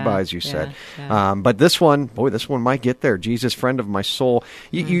 Praying Our Goodbyes, you said. Yeah. But this one might get there. Jesus, Friend of My Soul.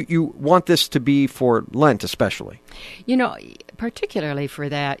 You want this to be for Lent especially. Particularly for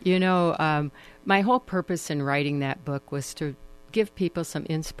that. My whole purpose in writing that book was to give people some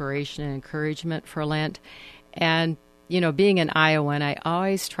inspiration and encouragement for Lent. And, being an Iowan, I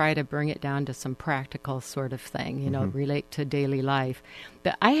always try to bring it down to some practical sort of thing, relate to daily life.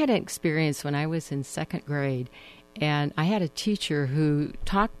 But I had an experience when I was in second grade. And I had a teacher who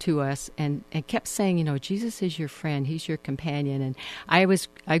talked to us and kept saying, Jesus is your friend. He's your companion. And I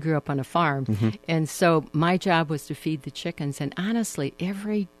grew up on a farm. Mm-hmm. And so my job was to feed the chickens. And honestly,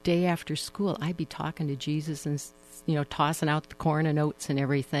 every day after school, I'd be talking to Jesus and, tossing out the corn and oats and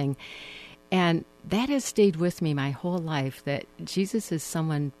everything. And that has stayed with me my whole life, that Jesus is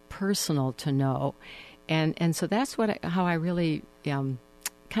someone personal to know. And so that's how I really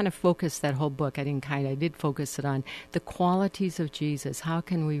kind of focused that whole book. I did focus it on the qualities of Jesus. How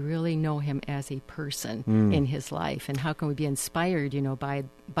can we really know him as a person in his life? And how can we be inspired, by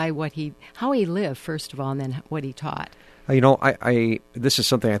how he lived, first of all, and then what he taught? This is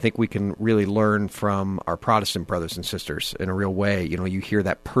something I think we can really learn from our Protestant brothers and sisters in a real way. You hear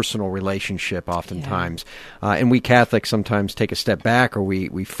that personal relationship oftentimes. Yeah. And we Catholics sometimes take a step back, or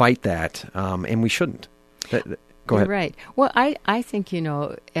we fight that, and we shouldn't. Go ahead. Right. Well, I think,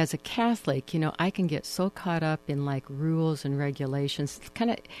 as a Catholic, I can get so caught up in like rules and regulations.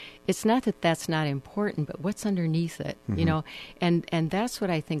 It's not that that's not important, but what's underneath it, and that's what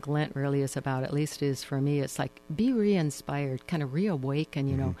I think Lent really is about. At least it is for me. It's like be re-inspired, kind of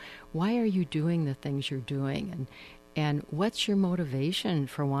reawaken, why are you doing the things you're doing? And what's your motivation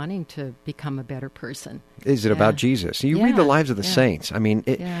for wanting to become a better person? Is it about Jesus? You read the lives of the saints. I mean,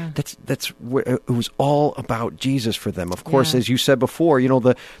 it was all about Jesus for them. Of course, as you said before,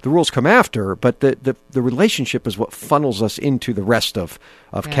 the rules come after, but the relationship is what funnels us into the rest of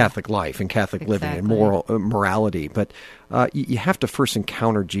Catholic life and Catholic living and morality. But you have to first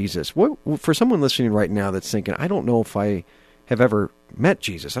encounter Jesus. For someone listening right now that's thinking, I don't know if I have ever met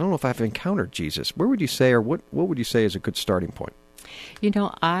Jesus, I don't know if I've encountered Jesus, where would you say, or what would you say is a good starting point?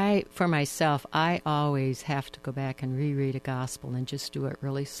 For myself, I always have to go back and reread a gospel and just do it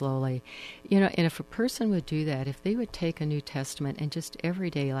really slowly. And if a person would do that, if they would take a New Testament and just every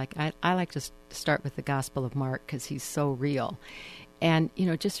day, like I like to start with the Gospel of Mark because he's so real. And,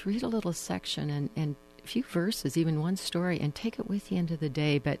 just read a little section and a few verses, even one story, and take it with you into the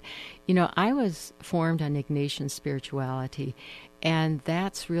day. But, I was formed on Ignatian spirituality, and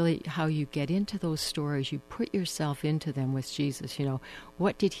that's really how you get into those stories. You put yourself into them with Jesus.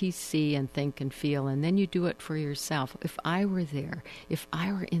 What did he see and think and feel? And then you do it for yourself. If I were there, if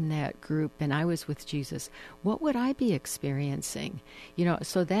I were in that group and I was with Jesus, what would I be experiencing?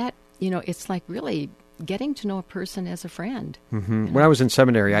 So that, it's like really getting to know a person as a friend. Mm-hmm. When I was in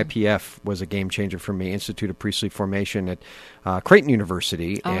seminary, IPF was a game changer for me, Institute of Priestly Formation at Creighton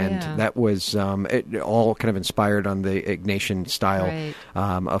University, that was all kind of inspired on the Ignatian style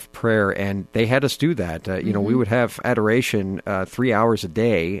of prayer, and they had us do that. We would have adoration 3 hours a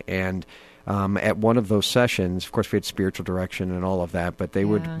day, and at one of those sessions, of course, we had spiritual direction and all of that, but they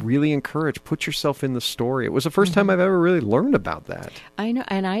would really encourage, put yourself in the story. It was the first time I've ever really learned about that. I know,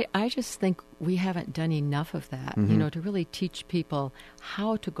 and I just think we haven't done enough of that, to really teach people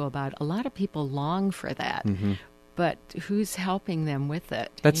how to go about it. A lot of people long for that, but who's helping them with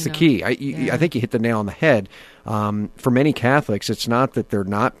it? That's the key. I think you hit the nail on the head. For many Catholics, it's not that they're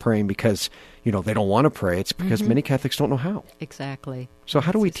not praying because they don't want to pray. It's because many Catholics don't know how. Exactly. So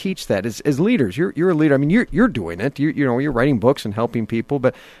how do we teach that as leaders? You're a leader. I mean, you're doing it. You're writing books and helping people.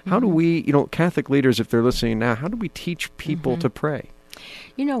 But how do we, Catholic leaders, if they're listening now, how do we teach people to pray?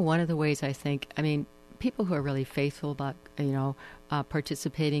 One of the ways I think, people who are really faithful about,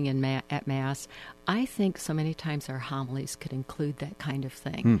 participating at Mass, I think so many times our homilies could include that kind of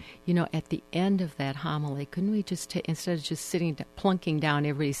thing. At the end of that homily, couldn't we just instead of just plunking down,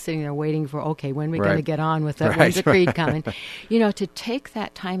 everybody's sitting there waiting for, okay, when are we going to get on with it? When's the creed coming? To take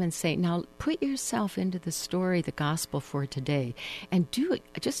that time and say, now put yourself into the story, the gospel for today, and do it,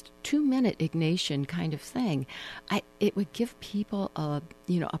 just 2-minute Ignatian kind of thing. It would give people a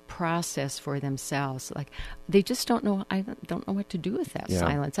process for themselves. Like they just don't know. I don't know what to do with that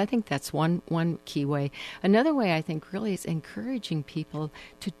silence. I think that's one key way. Another way I think really is encouraging people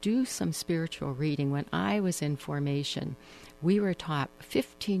to do some spiritual reading. When I was in formation, we were taught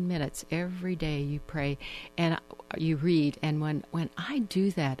 15 minutes every day you pray and you read. And when I do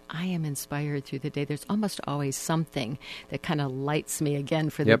that, I am inspired through the day. There's almost always something that kind of lights me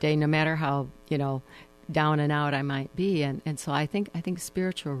again for the day, no matter how, down and out I might be, and so I think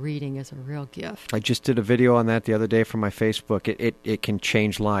spiritual reading is a real gift. I just did a video on that the other day from my Facebook. It can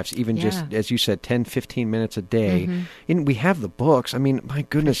change lives, even just as you said, 10-15 minutes a day. And we have the books. I mean, my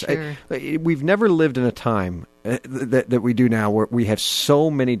goodness, we've never lived in a time that we do now, where we have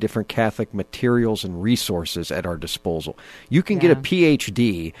so many different Catholic materials and resources at our disposal. You can get a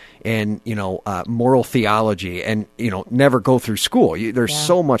PhD in moral theology and never go through school. There's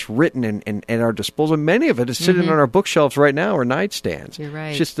so much written in at our disposal. Many of it is sitting on our bookshelves right now or nightstands. You're right.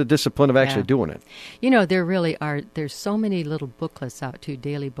 It's just the discipline of actually doing it. There really are. There's so many little booklets out too,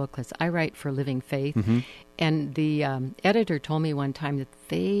 daily booklets. I write for Living Faith. And the editor told me one time that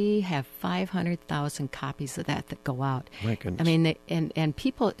they have 500,000 copies of that go out. My goodness. I mean, and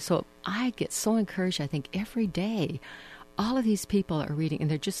people, so I get so encouraged, I think, every day all of these people are reading, and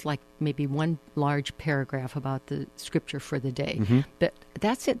they're just like maybe one large paragraph about the scripture for the day. Mm-hmm. But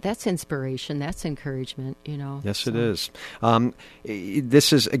that's it. That's inspiration. That's encouragement, Yes, it is.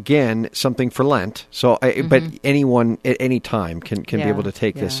 This is, again, something for Lent. So, but anyone at any time can be able to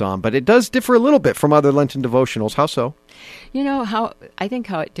take this on. But it does differ a little bit from other Lenten devotionals. How so? How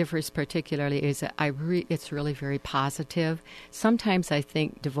it differs particularly is that it's really very positive. Sometimes I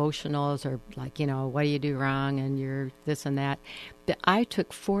think devotionals are like, what do you do wrong and you're this and that. But I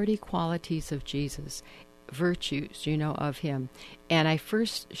took 40 qualities of Jesus, virtues, of him. And I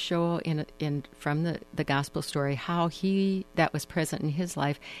first show in from the gospel story how that was present in his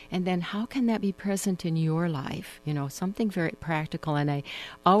life, and then how can that be present in your life? Something very practical. And I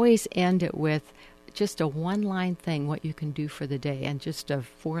always end it with just a one-line thing, what you can do for the day, and just a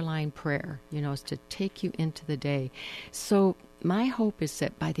 4-line prayer, is to take you into the day. So my hope is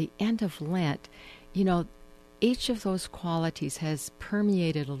that by the end of Lent, each of those qualities has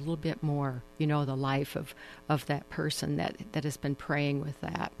permeated a little bit more, the life of that person that has been praying with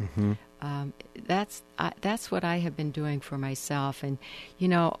that. Mm-hmm. That's what I have been doing for myself, and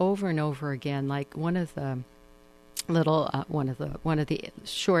over and over again. Like one of the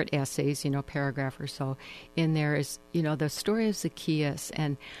short essays, paragraph or so in there is, the story of Zacchaeus.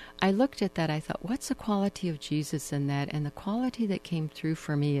 And I looked at that, I thought, what's the quality of Jesus in that? And the quality that came through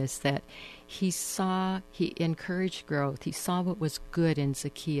for me is that he encouraged growth. He saw what was good in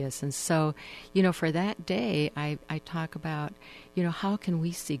Zacchaeus. And so, for that day, I talk about, how can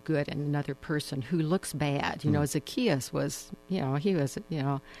we see good in another person who looks bad? Zacchaeus was, he was,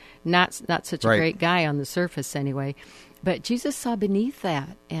 not such a great guy on the surface anyway. But Jesus saw beneath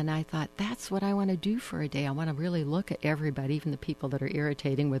that, and I thought, that's what I want to do for a day. I want to really look at everybody, even the people that are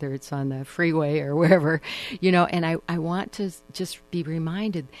irritating, whether it's on the freeway or wherever, and I want to just be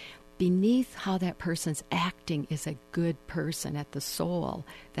reminded beneath how that person's acting is a good person. At the soul,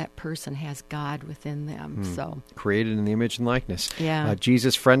 that person has God within them. So created in the image and likeness. Yeah.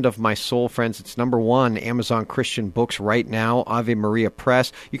 Jesus, Friend of My Soul, friends. It's #1 Amazon Christian Books right now. Ave Maria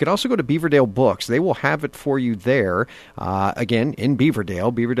Press. You can also go to Beaverdale Books. They will have it for you there. Again, in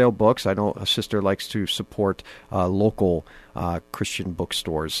Beaverdale Books. I know a sister likes to support local Christian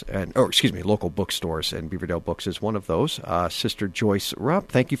bookstores, local bookstores, and Beaverdale Books is one of those. Sister Joyce Rupp,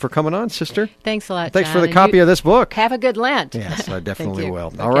 thank you for coming on, sister. Thanks a lot, Thanks John. for the copy of this book. Have a good Lent. Yes, I definitely will.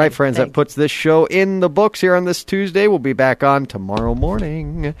 Okay, all right, friends, that puts this show in the books here on this Tuesday. We'll be back on tomorrow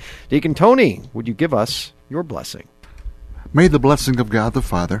morning. Deacon Tony, would you give us your blessing? May the blessing of God the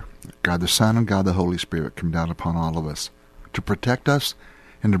Father, God the Son, and God the Holy Spirit come down upon all of us to protect us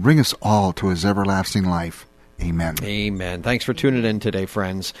and to bring us all to his everlasting life. Amen. Amen. Thanks for tuning in today,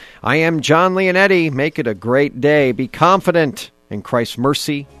 friends. I am John Leonetti. Make it a great day. Be confident in Christ's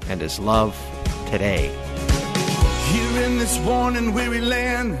mercy and his love today. Here in this worn and weary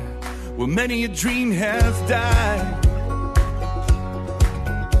land, where many a dream hath died,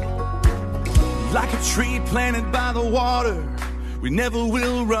 like a tree planted by the water, we never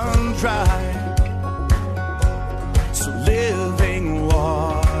will run dry. So living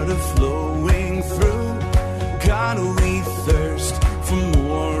water flowing through, God, we thirst for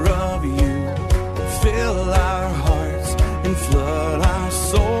more of you. Fill our hearts and flood our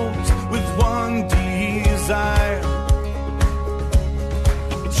souls with one desire,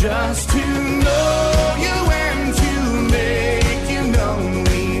 just to know you and to make you known.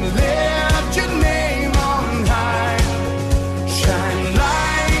 We lift your name on high. Shine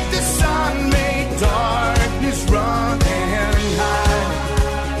like the sun, make darkness run and hide.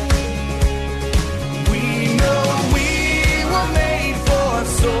 We know we were made for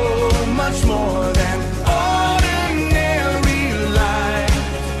so much more than ordinary life.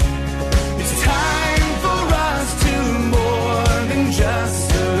 It's time for us to more than just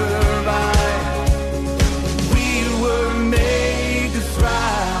survive. We were made to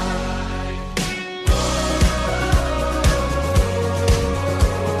thrive.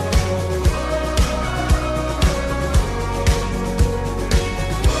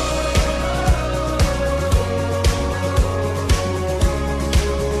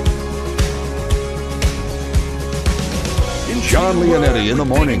 John Leonetti in the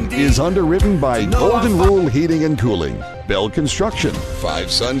Morning is underwritten by Golden Rule Heating and Cooling, Bell Construction,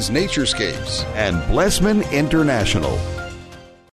 Five Sons Naturescapes, and Blessman International.